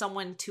almost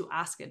someone to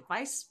ask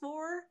advice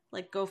for,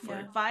 like go for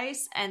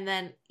advice, and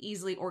then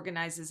easily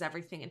organizes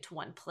everything into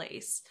one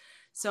place.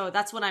 So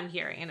that's what I'm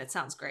hearing, and it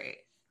sounds great.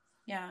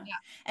 Yeah.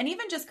 And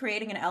even just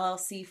creating an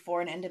LLC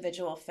for an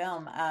individual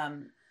film,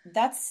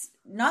 that's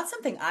not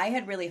something I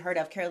had really heard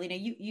of. Carolina,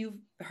 you've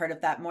heard of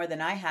that more than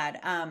I had.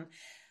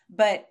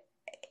 But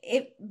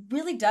it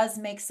really does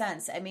make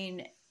sense. I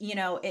mean, you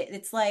know,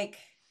 it's like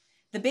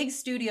the big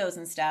studios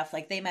and stuff,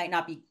 like they might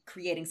not be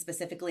creating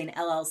specifically an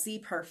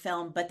LLC per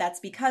film, but that's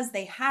because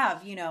they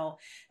have, you know,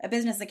 a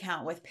business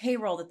account with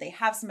payroll, that they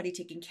have somebody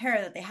taking care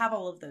of, that they have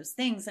all of those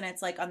things. And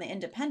it's like on the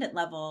independent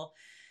level,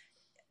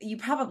 you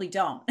probably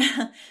don't.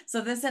 So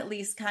this at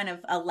least kind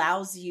of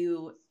allows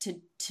you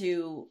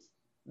to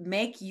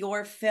make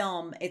your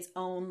film its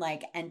own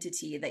like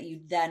entity that you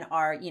then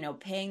are, you know,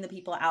 paying the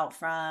people out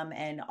from,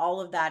 and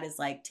all of that is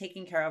like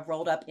taken care of,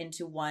 rolled up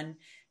into one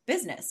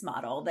business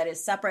model that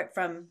is separate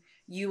from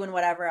you and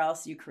whatever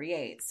else you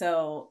create.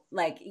 So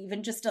like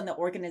even just on the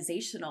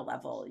organizational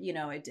level, you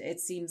know, it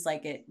seems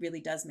like it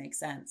really does make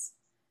sense.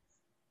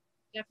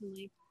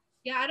 Definitely.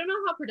 Yeah, I don't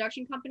know how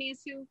production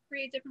companies who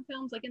create different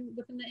films like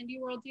within the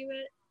indie world do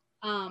it.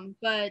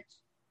 But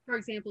for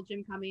example,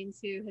 Jim Cummings,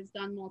 who has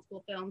done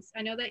multiple films,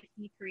 I know that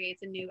he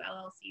creates a new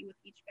LLC with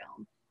each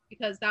film,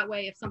 because that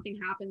way if something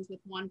happens with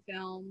one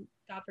film,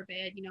 God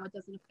forbid, you know, it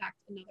doesn't affect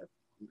another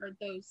film or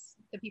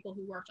the people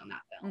who worked on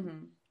that film.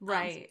 Mm-hmm.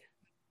 Right.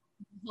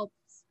 So it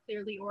helps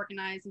clearly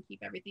organize and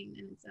keep everything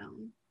in its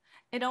own.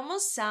 It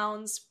almost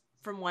sounds,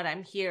 from what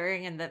I'm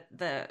hearing and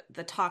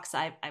the talks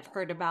I've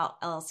heard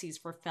about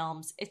LLCs for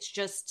films, it's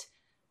just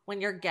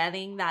when you're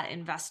getting that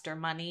investor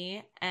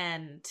money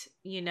and,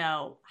 you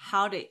know,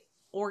 how to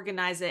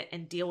organize it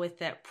and deal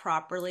with it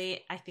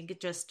properly. I think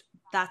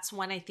that's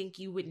when I think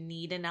you would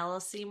need an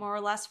LLC more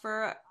or less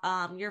for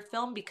your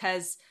film,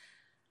 because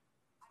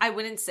I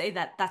wouldn't say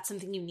that that's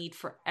something you need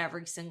for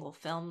every single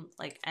film,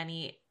 like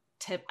any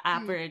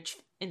average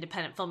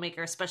independent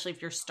filmmaker, especially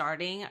if you're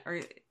starting,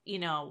 or, you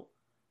know,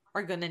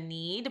 are going to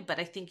need. But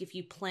I think if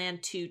you plan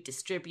to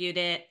distribute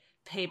it,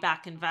 pay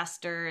back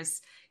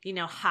investors, you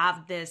know,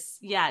 have this,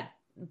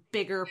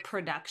 bigger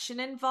production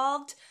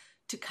involved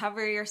to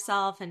cover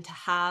yourself and to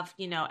have,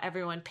 you know,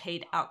 everyone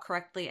paid out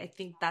correctly, I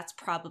think that's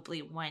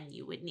probably when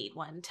you would need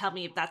one. Tell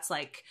me if that's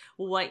like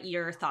what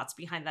your thoughts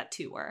behind that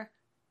too were.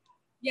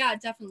 Yeah,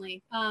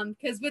 definitely.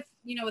 Because with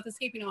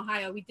Escaping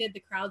Ohio, we did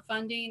the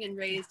crowdfunding and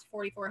raised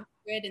 $4,400,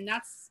 and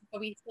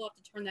but we still have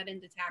to turn that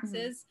into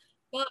taxes. Mm-hmm.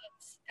 But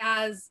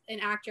as an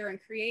actor and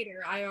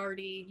creator, I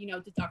already, you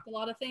know, deduct a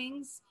lot of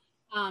things.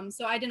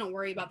 So I didn't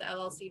worry about the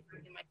LLC for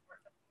my short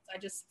films. I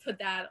just put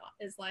that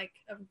as like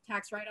a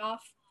tax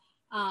write-off.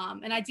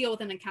 And I deal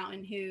with an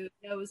accountant who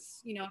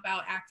knows, you know,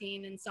 about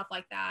acting and stuff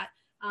like that.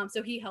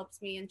 So he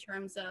helps me in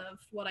terms of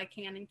what I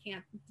can and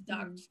can't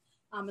deduct.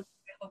 I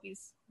hope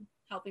he's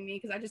helping me,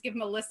 because I just give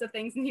him a list of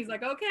things and he's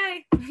like,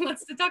 okay,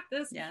 let's deduct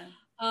this. Yeah.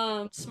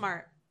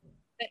 Smart.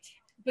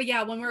 But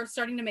yeah, when we're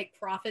starting to make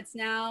profits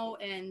now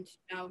and,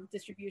 you know,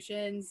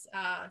 distributions,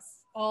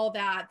 all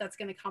that's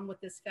going to come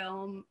with this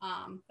film.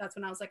 That's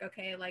when I was like,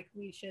 okay, like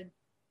we should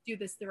do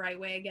this the right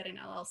way, get an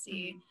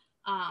LLC.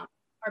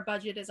 Our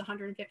budget is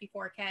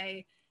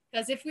 $154K.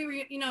 Because if we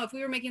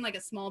were making like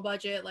a small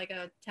budget, like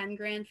a 10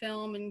 grand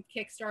film and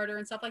Kickstarter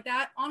and stuff like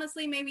that,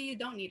 honestly, maybe you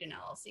don't need an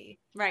LLC.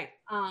 Right.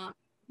 You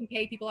can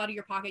pay people out of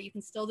your pocket. You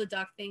can still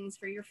deduct things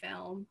for your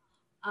film.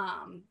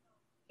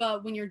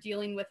 But when you're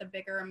dealing with a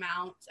bigger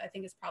amount, I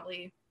think it's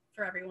probably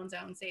for everyone's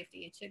own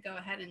safety to go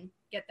ahead and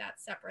get that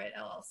separate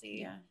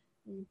LLC. Yeah.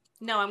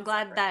 No, I'm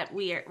glad that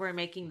we're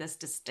making this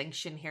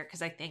distinction here,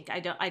 because I think I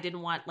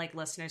didn't want like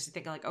listeners to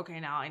think like, okay,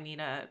 now I need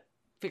to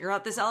figure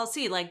out this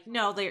LLC. Like,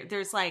 no,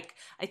 there's like,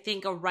 I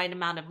think a right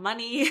amount of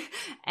money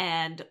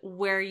and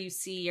where you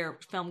see your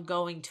film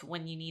going to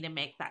when you need to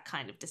make that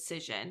kind of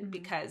decision,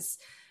 because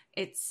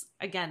it's,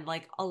 again,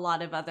 like a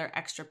lot of other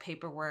extra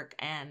paperwork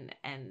and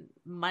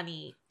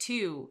money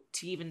to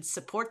even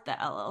support the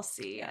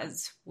LLC,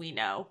 as we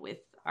know with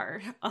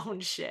our own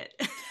shit.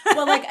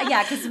 Well, like,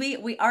 yeah, because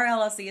our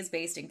LLC is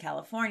based in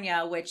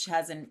California, which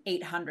has an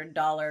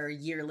 $800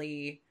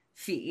 yearly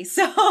fee.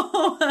 So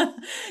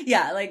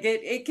yeah, like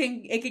it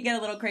can get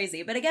a little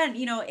crazy. But again,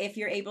 you know, if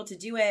you're able to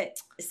do it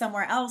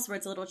somewhere else where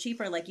it's a little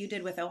cheaper, like you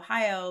did with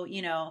Ohio,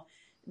 you know,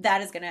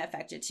 that is going to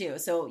affect it too.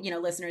 So, you know,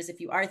 listeners, if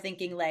you are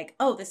thinking like,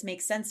 oh, this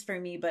makes sense for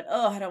me, but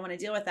I don't want to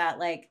deal with that,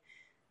 like,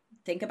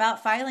 think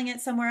about filing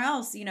it somewhere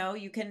else. You know,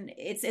 you can,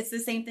 it's the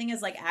same thing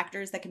as like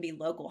actors that can be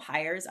local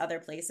hires other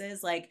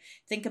places. Like,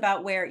 think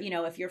about where, you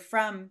know, if you're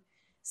from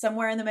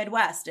somewhere in the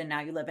Midwest and now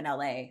you live in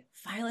LA,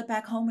 file it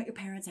back home at your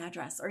parents'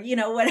 address, or, you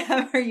know,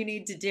 whatever you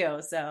need to do.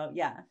 So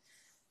yeah.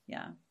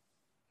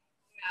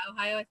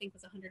 Ohio, I think,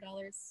 was $100.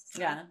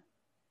 So yeah.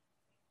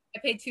 I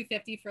paid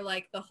 $250 for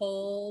like the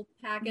whole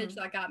package.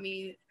 That got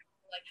me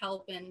like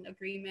help and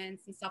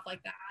agreements and stuff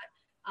like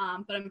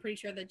that. But I'm pretty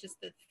sure that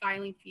just the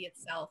filing fee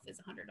itself is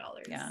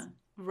 $100. Yeah.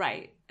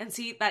 Right. And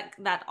see,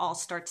 that all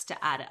starts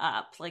to add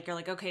up. Like, you're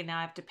like, okay, now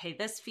I have to pay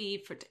this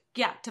fee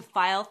to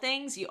file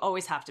things. You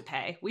always have to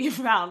pay. We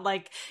found,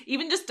 like,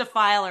 even just to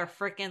file our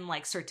freaking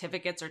like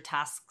certificates or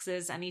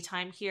taxes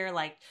anytime here,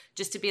 like,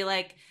 just to be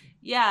like,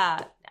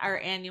 yeah, our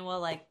annual,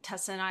 like,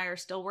 Tessa and I are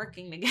still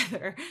working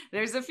together.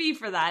 There's a fee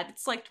for that.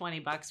 It's like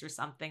 $20 or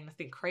something,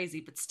 nothing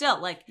crazy, but still,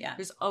 like,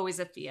 there's always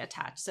a fee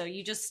attached. So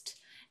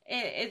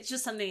it's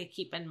just something to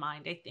keep in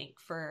mind, I think,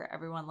 for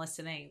everyone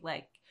listening,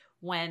 like,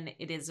 when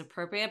it is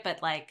appropriate.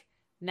 But like,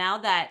 now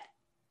that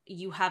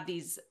you have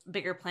these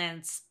bigger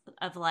plans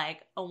of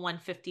like a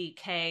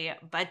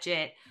 $150K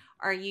budget,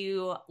 are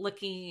you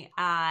looking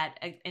at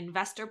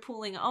investor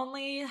pooling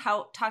only?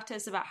 Talk to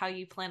us about how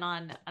you plan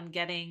on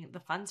getting the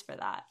funds for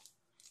that.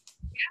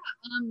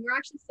 Yeah, we're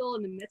actually still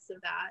in the midst of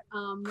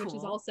that, which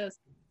is also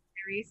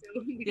scary. So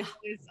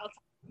I'll talk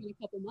in a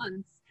couple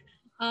months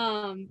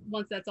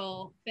once that's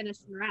all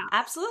finished and wrapped.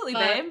 Absolutely,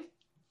 babe.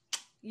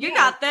 You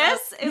got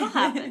this. It'll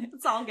happen.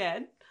 It's all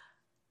good.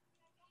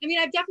 I mean,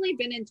 I've definitely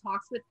been in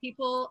talks with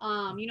people.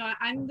 You know,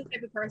 I'm the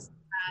type of person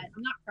that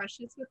I'm not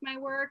precious with my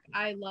work.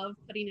 I love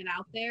putting it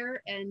out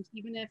there. And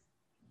even if,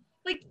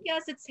 like,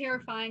 yes, it's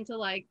terrifying to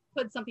like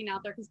put something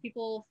out there because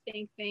people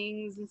think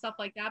things and stuff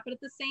like that. But at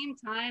the same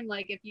time,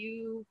 like, if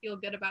you feel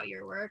good about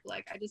your work,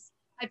 like,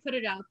 I put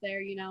it out there,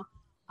 you know.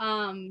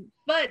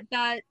 But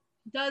that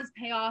does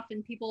pay off,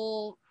 and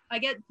I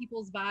get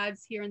people's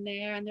vibes here and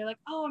there, and they're like,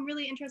 oh, I'm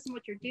really interested in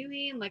what you're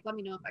doing. Like, let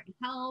me know if I can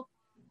help.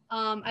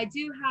 I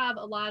do have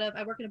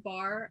I work in a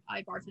bar.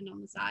 I bartend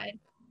on the side.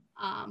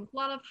 A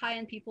lot of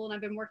high-end people, and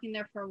I've been working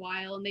there for a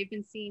while, and they've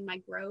been seeing my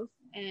growth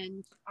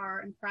and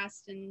are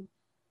impressed and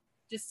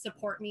just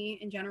support me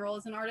in general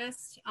as an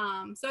artist.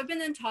 So I've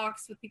been in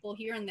talks with people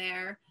here and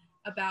there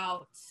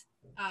about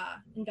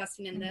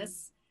investing in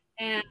this.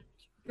 And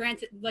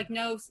granted, like,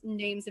 no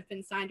names have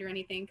been signed or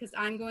anything, because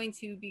I'm going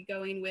to be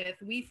going with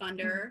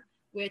WeFunder,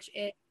 which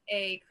is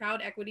a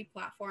crowd equity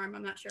platform.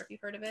 I'm not sure if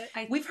you've heard of it.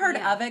 We've heard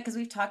of it because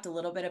we've talked a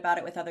little bit about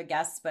it with other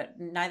guests, but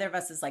neither of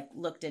us has like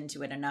looked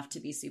into it enough to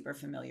be super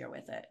familiar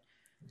with it.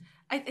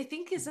 I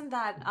think, isn't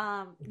that,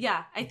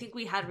 I think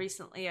we had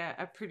recently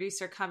a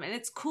producer come, and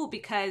it's cool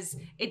because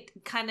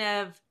it kind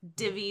of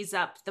divvies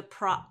up the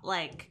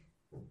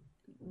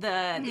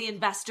the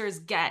investors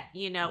get,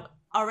 you know,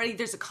 already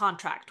there's a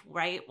contract,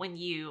 right?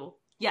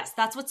 Yes,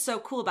 that's what's so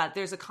cool about it.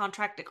 There's a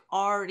contract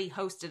already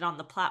hosted on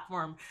the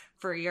platform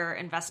for your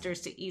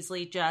investors to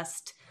easily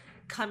just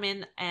come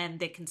in and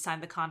they can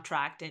sign the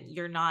contract, and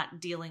you're not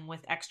dealing with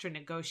extra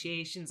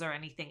negotiations or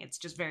anything. It's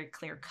just very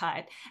clear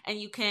cut. And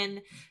you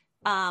can,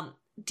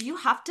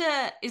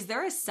 is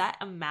there a set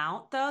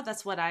amount though?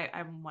 That's what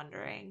I'm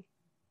wondering.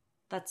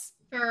 That's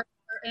for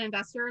an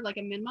investor, like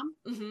a minimum?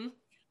 Mm-hmm.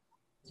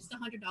 Just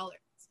 $100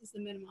 is the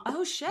minimum.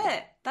 Oh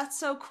shit. That's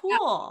so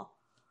cool. Yeah.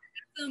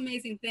 The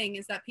amazing thing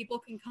is that people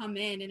can come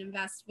in and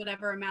invest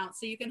whatever amount.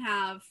 So you can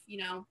have, you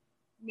know,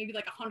 maybe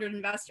like 100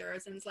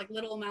 investors, and it's like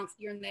little amounts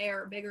here and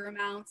there, or bigger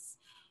amounts.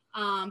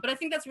 But I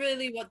think that's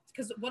really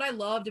what I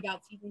loved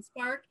about Seed and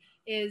Spark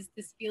is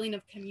this feeling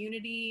of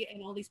community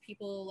and all these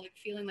people like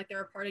feeling like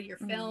they're a part of your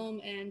film.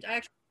 And I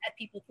actually met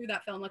people through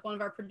that film, like one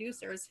of our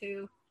producers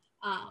who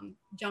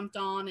jumped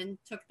on and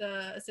took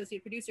the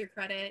associate producer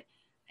credit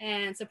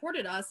and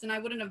supported us. And I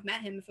wouldn't have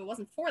met him if it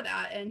wasn't for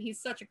that. And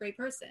he's such a great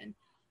person.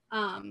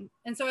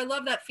 And so I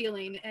love that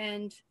feeling.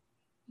 And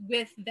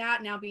with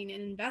that now being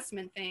an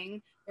investment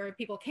thing where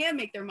people can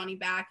make their money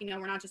back, you know,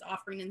 we're not just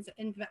offering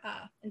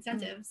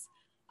incentives.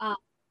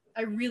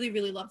 I really,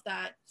 really love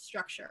that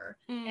structure.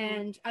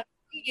 And I'm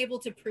able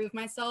to prove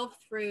myself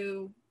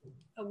through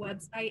a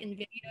website and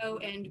video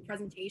and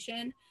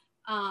presentation,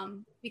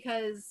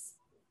 because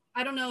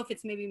I don't know if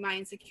it's maybe my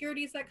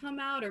insecurities that come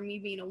out or me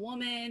being a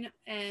woman.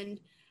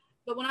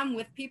 But when I'm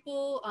with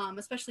people,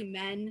 especially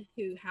men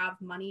who have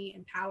money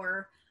and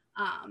power,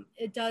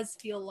 it does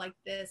feel like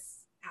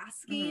this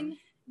asking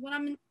when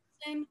I'm in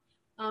person.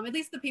 At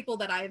least the people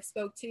that I've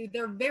spoke to,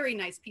 they're very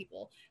nice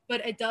people,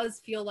 but it does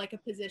feel like a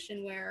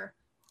position where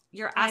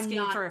you're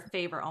asking for a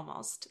favor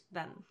almost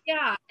then.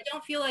 Yeah, I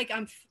don't feel like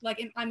I'm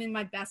in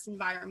my best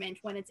environment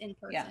when it's in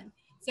person. Yeah.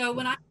 So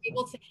when I'm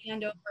able to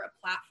hand over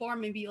a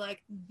platform and be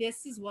like,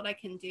 this is what I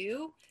can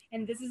do,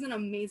 and this is an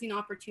amazing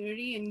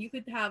opportunity, and you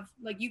could have,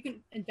 like, you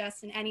can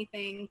invest in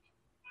anything,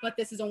 but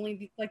this is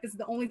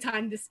the only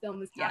time this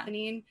film is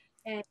happening,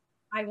 and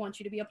I want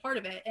you to be a part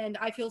of it. And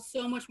I feel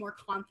so much more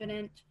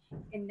confident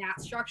in that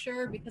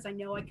structure because I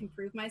know I can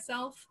prove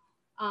myself.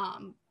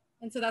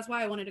 And so that's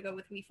why I wanted to go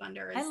with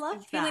WeFunder. I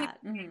love that.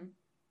 Being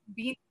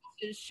able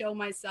to show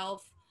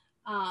myself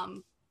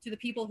to the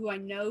people who I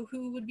know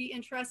who would be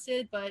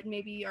interested, but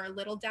maybe are a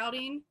little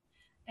doubting.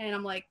 And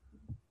I'm like,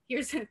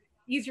 ease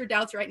your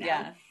doubts right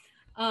now.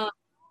 Yeah.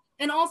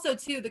 And also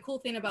too, the cool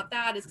thing about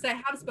that is because I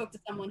have spoke to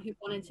someone who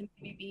wanted to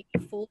maybe be a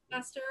full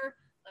investor,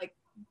 like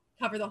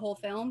cover the whole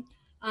film.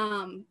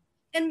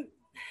 And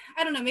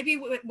I don't know, maybe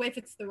if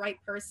it's the right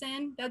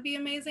person, that'd be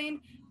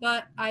amazing.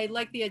 But I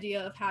like the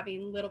idea of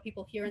having little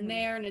people here and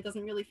there, and it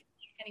doesn't really feel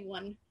like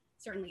anyone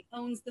certainly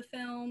owns the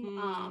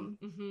film,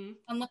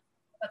 unless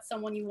that's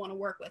someone you want to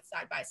work with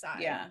side by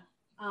side. Yeah.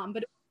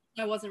 But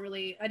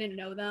I didn't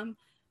know them.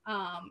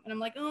 And I'm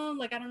like,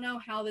 I don't know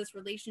how this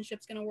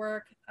relationship's going to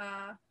work.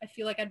 I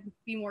feel like I'd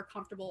be more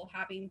comfortable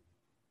having,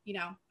 you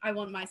know, I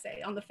want my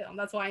say on the film.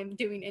 That's why I'm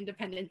doing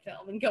independent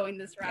film and going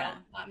this route.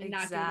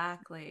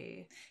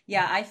 Exactly.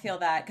 Yeah, I feel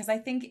that because I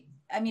think,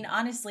 I mean,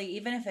 honestly,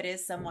 even if it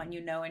is someone you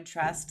know and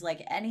trust,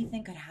 like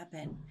anything could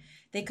happen.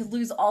 They could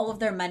lose all of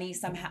their money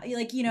somehow.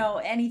 Like, you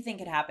know, anything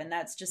could happen.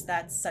 That's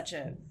such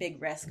a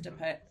big risk to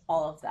put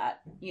all of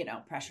that, you know,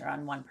 pressure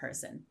on one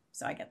person.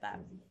 So I get that.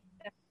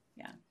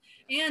 Yeah.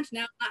 And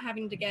now not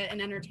having to get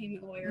an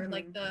entertainment lawyer,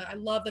 I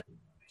love that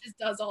it just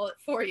does all it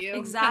for you.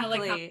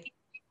 Exactly.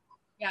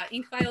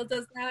 Inkfile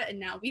does that, and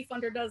now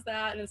WeFunder does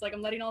that, and it's like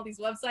I'm letting all these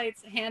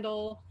websites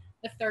handle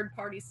the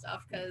third-party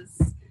stuff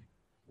because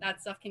that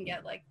stuff can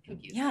get like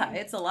confusing. Yeah,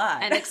 it's a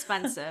lot and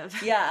expensive.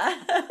 Yeah.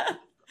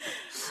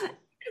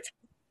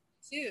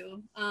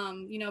 Too,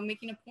 you know,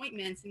 making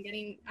appointments and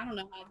getting, I don't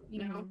know how,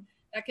 you know,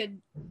 that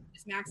could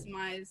just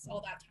maximize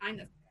all that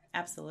time.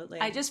 Absolutely.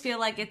 I just feel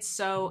like it's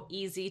so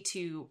easy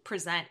to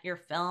present your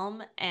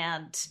film,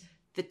 and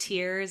the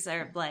tiers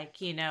are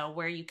like, you know,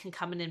 where you can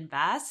come and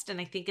invest. And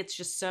I think it's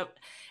just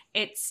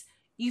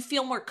you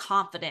feel more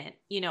confident,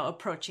 you know,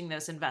 approaching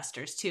those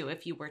investors too.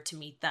 If you were to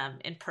meet them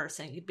in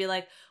person, you'd be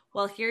like,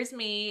 well, here's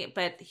me,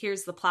 but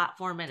here's the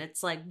platform. And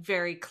it's like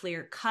very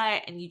clear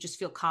cut, and you just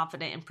feel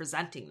confident in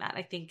presenting that.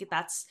 I think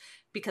that's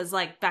because,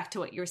 like, back to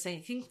what you were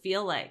saying, you can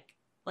feel like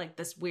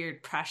this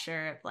weird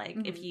pressure, like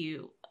if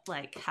you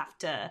like have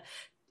to,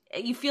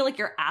 you feel like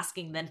you're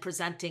asking, then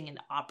presenting an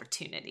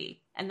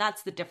opportunity. And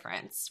that's the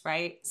difference,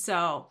 right?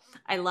 So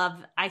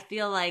I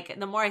feel like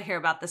the more I hear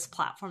about this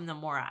platform, the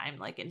more I'm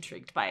like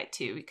intrigued by it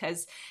too,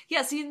 because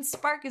see,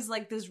 Spark is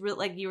like this real,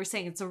 like you were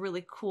saying, it's a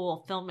really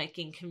cool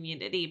filmmaking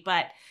community,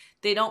 but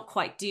they don't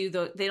quite they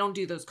don't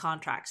do those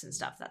contracts and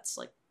stuff. That's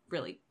like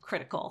really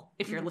critical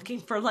if you're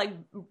looking for like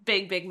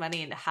big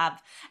money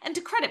and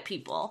to credit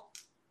people.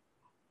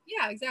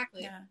 Yeah,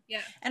 exactly.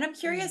 Yeah. And I'm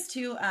curious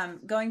too,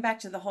 going back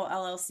to the whole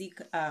LLC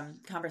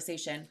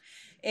conversation,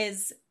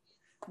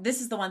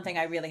 this is the one thing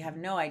I really have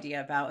no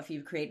idea about. If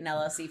you create an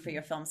LLC for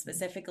your film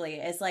specifically,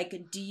 is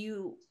like, do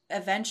you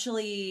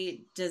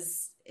eventually,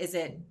 does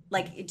it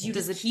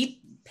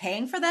keep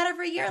paying for that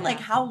every year? Yeah. Like,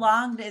 how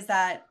long does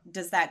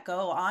that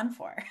go on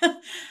for? I've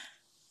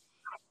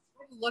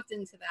looked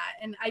into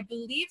that, and I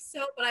believe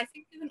so, but I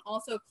think you can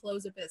also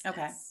close a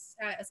business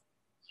at a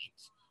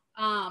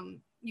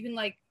point. You can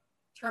like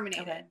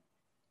terminate it.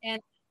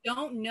 And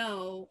don't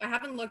know, I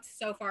haven't looked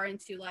so far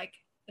into like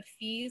the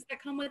fees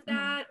that come with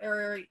that,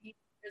 or if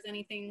there's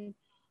anything,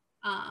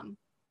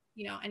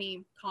 you know,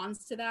 any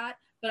cons to that,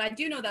 but I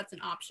do know that's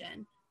an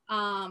option.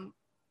 I'm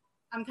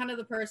kind of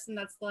the person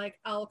that's like,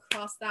 I'll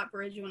cross that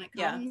bridge when it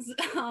comes,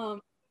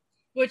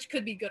 which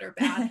could be good or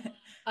bad.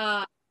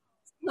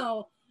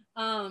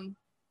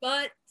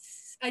 But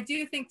I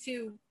do think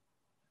too,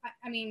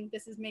 I mean,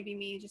 this is maybe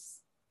me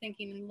just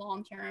thinking in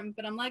long term,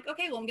 but I'm like,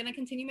 okay, well, I'm going to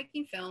continue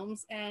making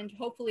films, and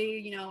hopefully,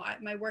 you know,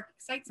 my work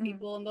excites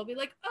people, and they'll be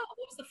like, oh,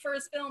 what was the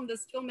first film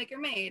this filmmaker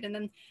made? And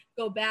then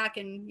go back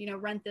and, you know,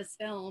 rent this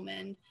film,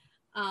 and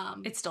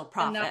it still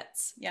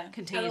profits.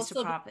 Continues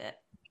to profit.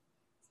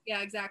 Yeah,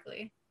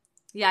 exactly.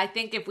 Yeah, I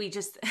think if we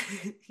just,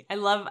 I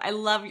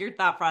love your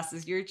thought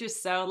process. You're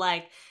just so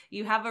like,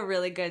 you have a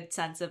really good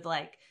sense of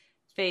like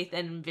faith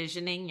and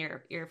envisioning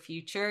your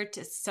future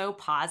to so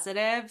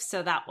positive.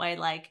 So that way,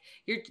 like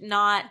you're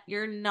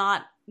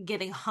not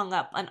getting hung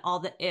up on all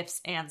the ifs,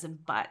 ands,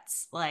 and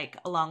buts like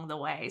along the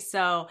way.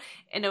 So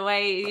in a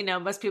way, you know,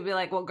 most people be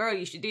like, well, girl,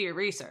 you should do your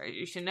research.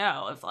 You should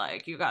know if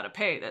like you got to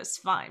pay this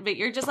fine, but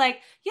you're just like,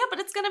 yeah, but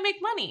it's going to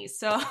make money.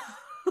 So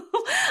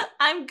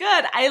I'm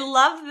good. I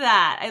love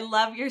that. I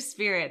love your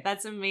spirit.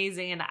 That's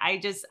amazing. And I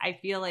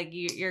feel like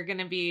you're going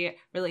to be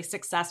really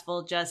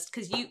successful just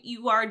because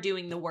you are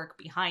doing the work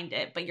behind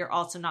it, but you're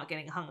also not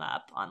getting hung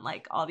up on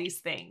like all these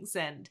things.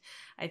 And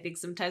I think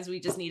sometimes we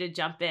just need to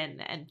jump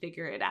in and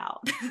figure it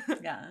out.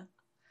 Yeah.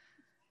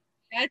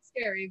 It's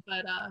scary,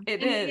 but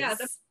it is. Yeah,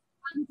 it's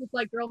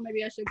like, girl,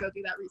 maybe I should go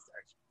do that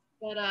research.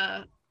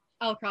 But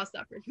I'll cross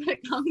that bridge when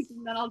it comes,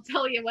 and then I'll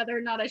tell you whether or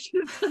not I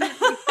should have done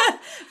it.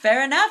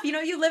 Fair enough. You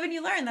know, you live and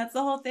you learn. That's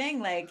the whole thing.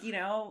 Like, you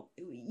know,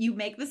 you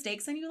make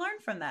mistakes and you learn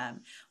from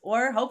them.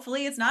 Or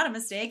hopefully it's not a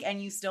mistake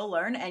and you still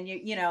learn and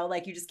you know,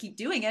 like you just keep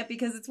doing it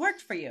because it's worked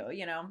for you,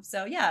 you know?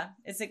 So yeah,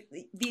 it's the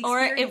experience.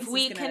 Or if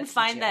we can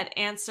find that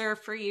answer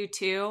for you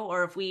too,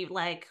 or if we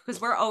like, because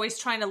we're always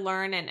trying to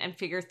learn and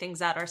figure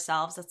things out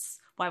ourselves. That's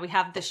why we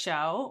have the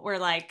show. We're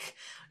like,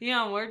 you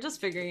know, we're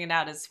just figuring it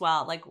out as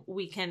well. Like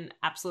we can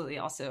absolutely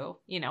also,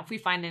 you know, if we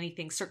find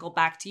anything, circle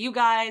back to you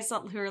guys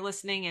who are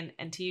listening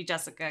and to you,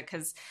 Jessica,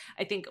 because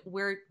I think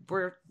we're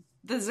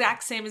the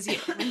exact same as you,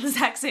 in the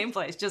exact same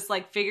place, just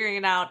like figuring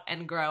it out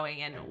and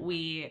growing. And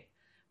we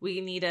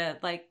need to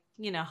like,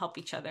 you know, help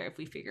each other if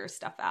we figure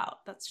stuff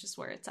out. That's just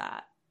where it's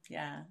at.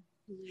 Yeah.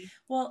 Mm-hmm.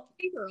 Well,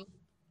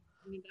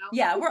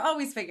 yeah, we're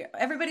always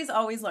everybody's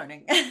always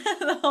learning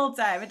the whole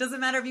time. It doesn't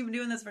matter if you've been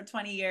doing this for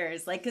 20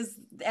 years, like, because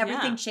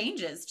everything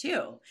changes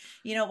too.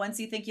 You know, once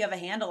you think you have a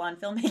handle on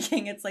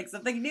filmmaking, it's like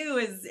something new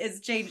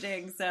is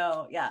changing.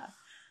 So yeah.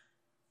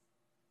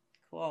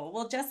 Cool.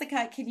 Well,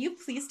 Jessica, can you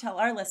please tell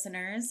our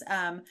listeners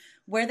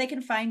where they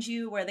can find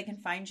you, where they can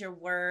find your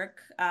work,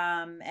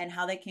 and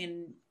how they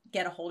can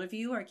get a hold of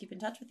you or keep in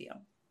touch with you?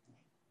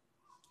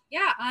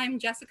 Yeah, I'm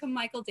Jessica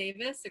Michael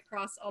Davis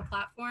across all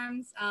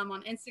platforms.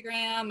 On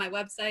Instagram, my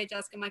website,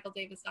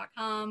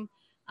 jessicamichaeldavis.com,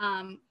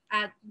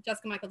 at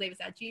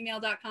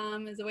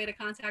jessicamichaeldavis@gmail.com is a way to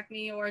contact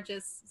me, or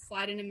just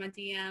slide into my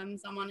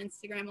DMs. I'm on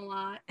Instagram a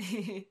lot.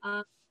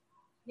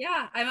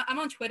 Yeah, I'm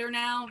on Twitter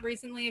now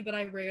recently, but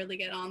I rarely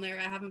get on there.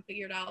 I haven't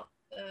figured out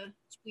the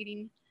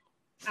tweeting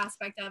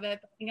aspect of it.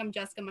 But I think I'm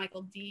Jessica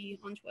Michael D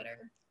on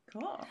Twitter.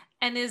 Cool.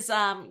 And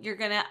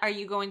are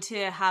you going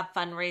to have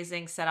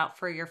fundraising set out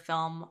for your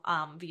film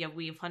via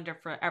Weave Hunter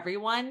for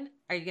Everyone?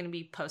 Are you going to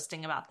be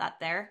posting about that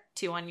there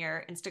too on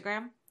your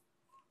Instagram?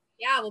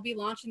 Yeah, we'll be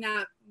launching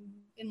that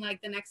in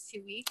like the next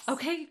 2 weeks.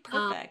 Okay,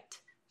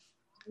 perfect.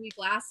 We'll be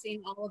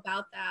blasting all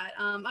about that.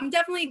 I'm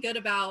definitely good,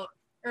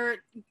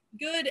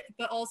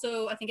 but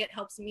also I think it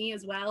helps me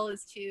as well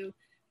is to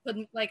put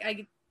like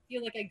I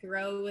feel like I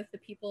grow with the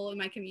people in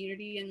my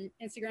community, and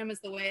Instagram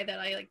is the way that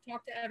I like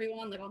talk to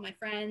everyone, like all my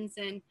friends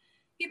and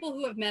people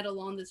who have met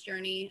along this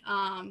journey.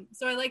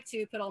 So I like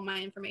to put all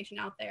my information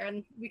out there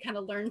and we kind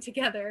of learn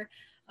together.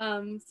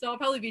 So I'll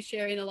probably be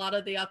sharing a lot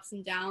of the ups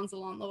and downs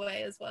along the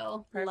way as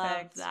well. Perfect.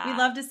 Love that. We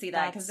love to see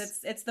that because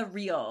it's the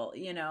real,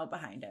 you know,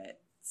 behind it.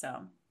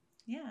 So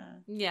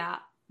yeah.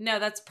 No,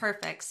 that's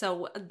perfect.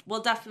 So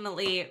we'll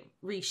definitely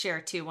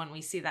reshare too when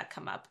we see that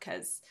come up,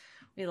 because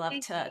we love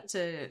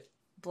to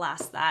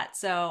blast that.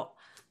 So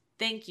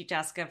thank you,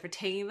 Jessica, for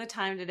taking the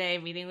time today,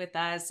 meeting with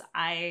us.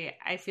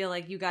 I feel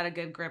like you got a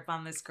good grip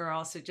on this,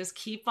 girl. So just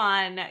keep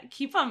on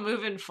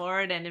moving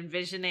forward and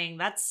envisioning.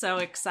 That's so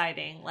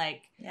exciting.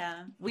 Like,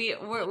 yeah,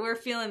 we're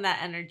feeling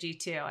that energy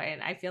too.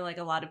 And I feel like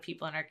a lot of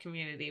people in our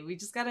community, we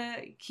just got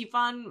to keep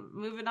on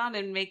moving on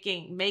and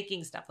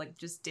making stuff, like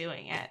just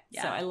doing it.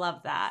 Yeah. So I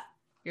love that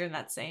you're in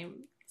that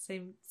same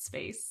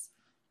space.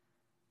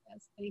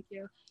 Yes, thank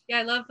you.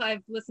 Yeah,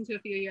 I've listened to a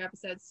few of your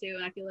episodes too,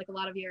 and I feel like a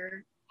lot of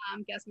your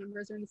guest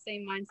members are in the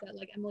same mindset,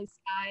 like Emily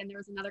Sky, and there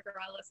was another girl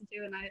I listened to,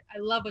 and I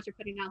love what you're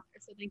putting out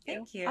there, so thank you.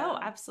 Thank you. Oh,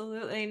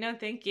 absolutely. No,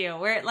 thank you.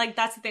 We're like,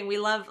 that's the thing. We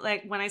love,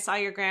 like, when I saw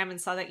your gram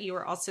and saw that you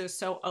were also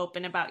so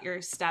open about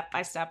your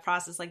step-by-step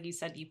process, like you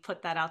said, you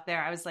put that out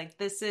there. I was like,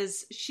 this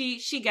is, she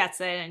gets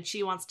it, and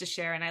she wants to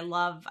share, and I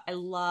love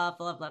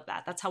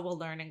that. That's how we'll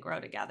learn and grow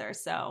together.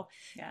 So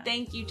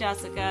Thank you,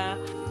 Jessica.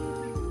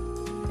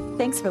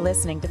 Thanks for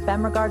listening to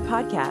FemRegard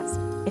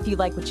Podcast. If you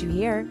like what you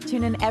hear,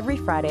 tune in every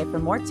Friday for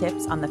more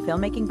tips on the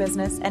filmmaking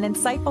business and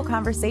insightful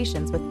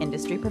conversations with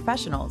industry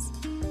professionals.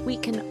 We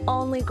can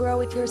only grow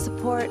with your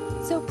support,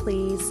 so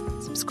please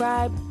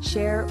subscribe,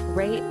 share,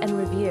 rate, and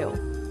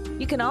review.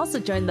 You can also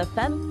join the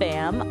Fem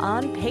Fam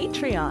on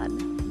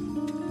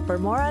Patreon. For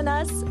more on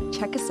us,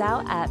 check us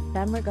out at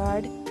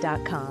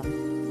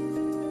femregard.com.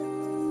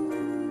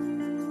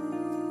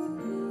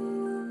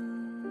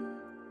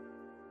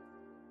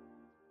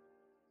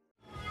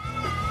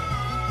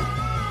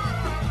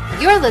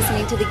 You're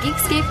listening to the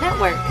Geekscape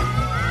Network.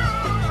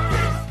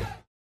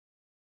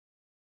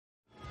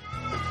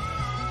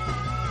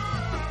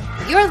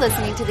 You're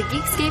listening to the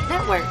Geekscape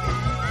Network.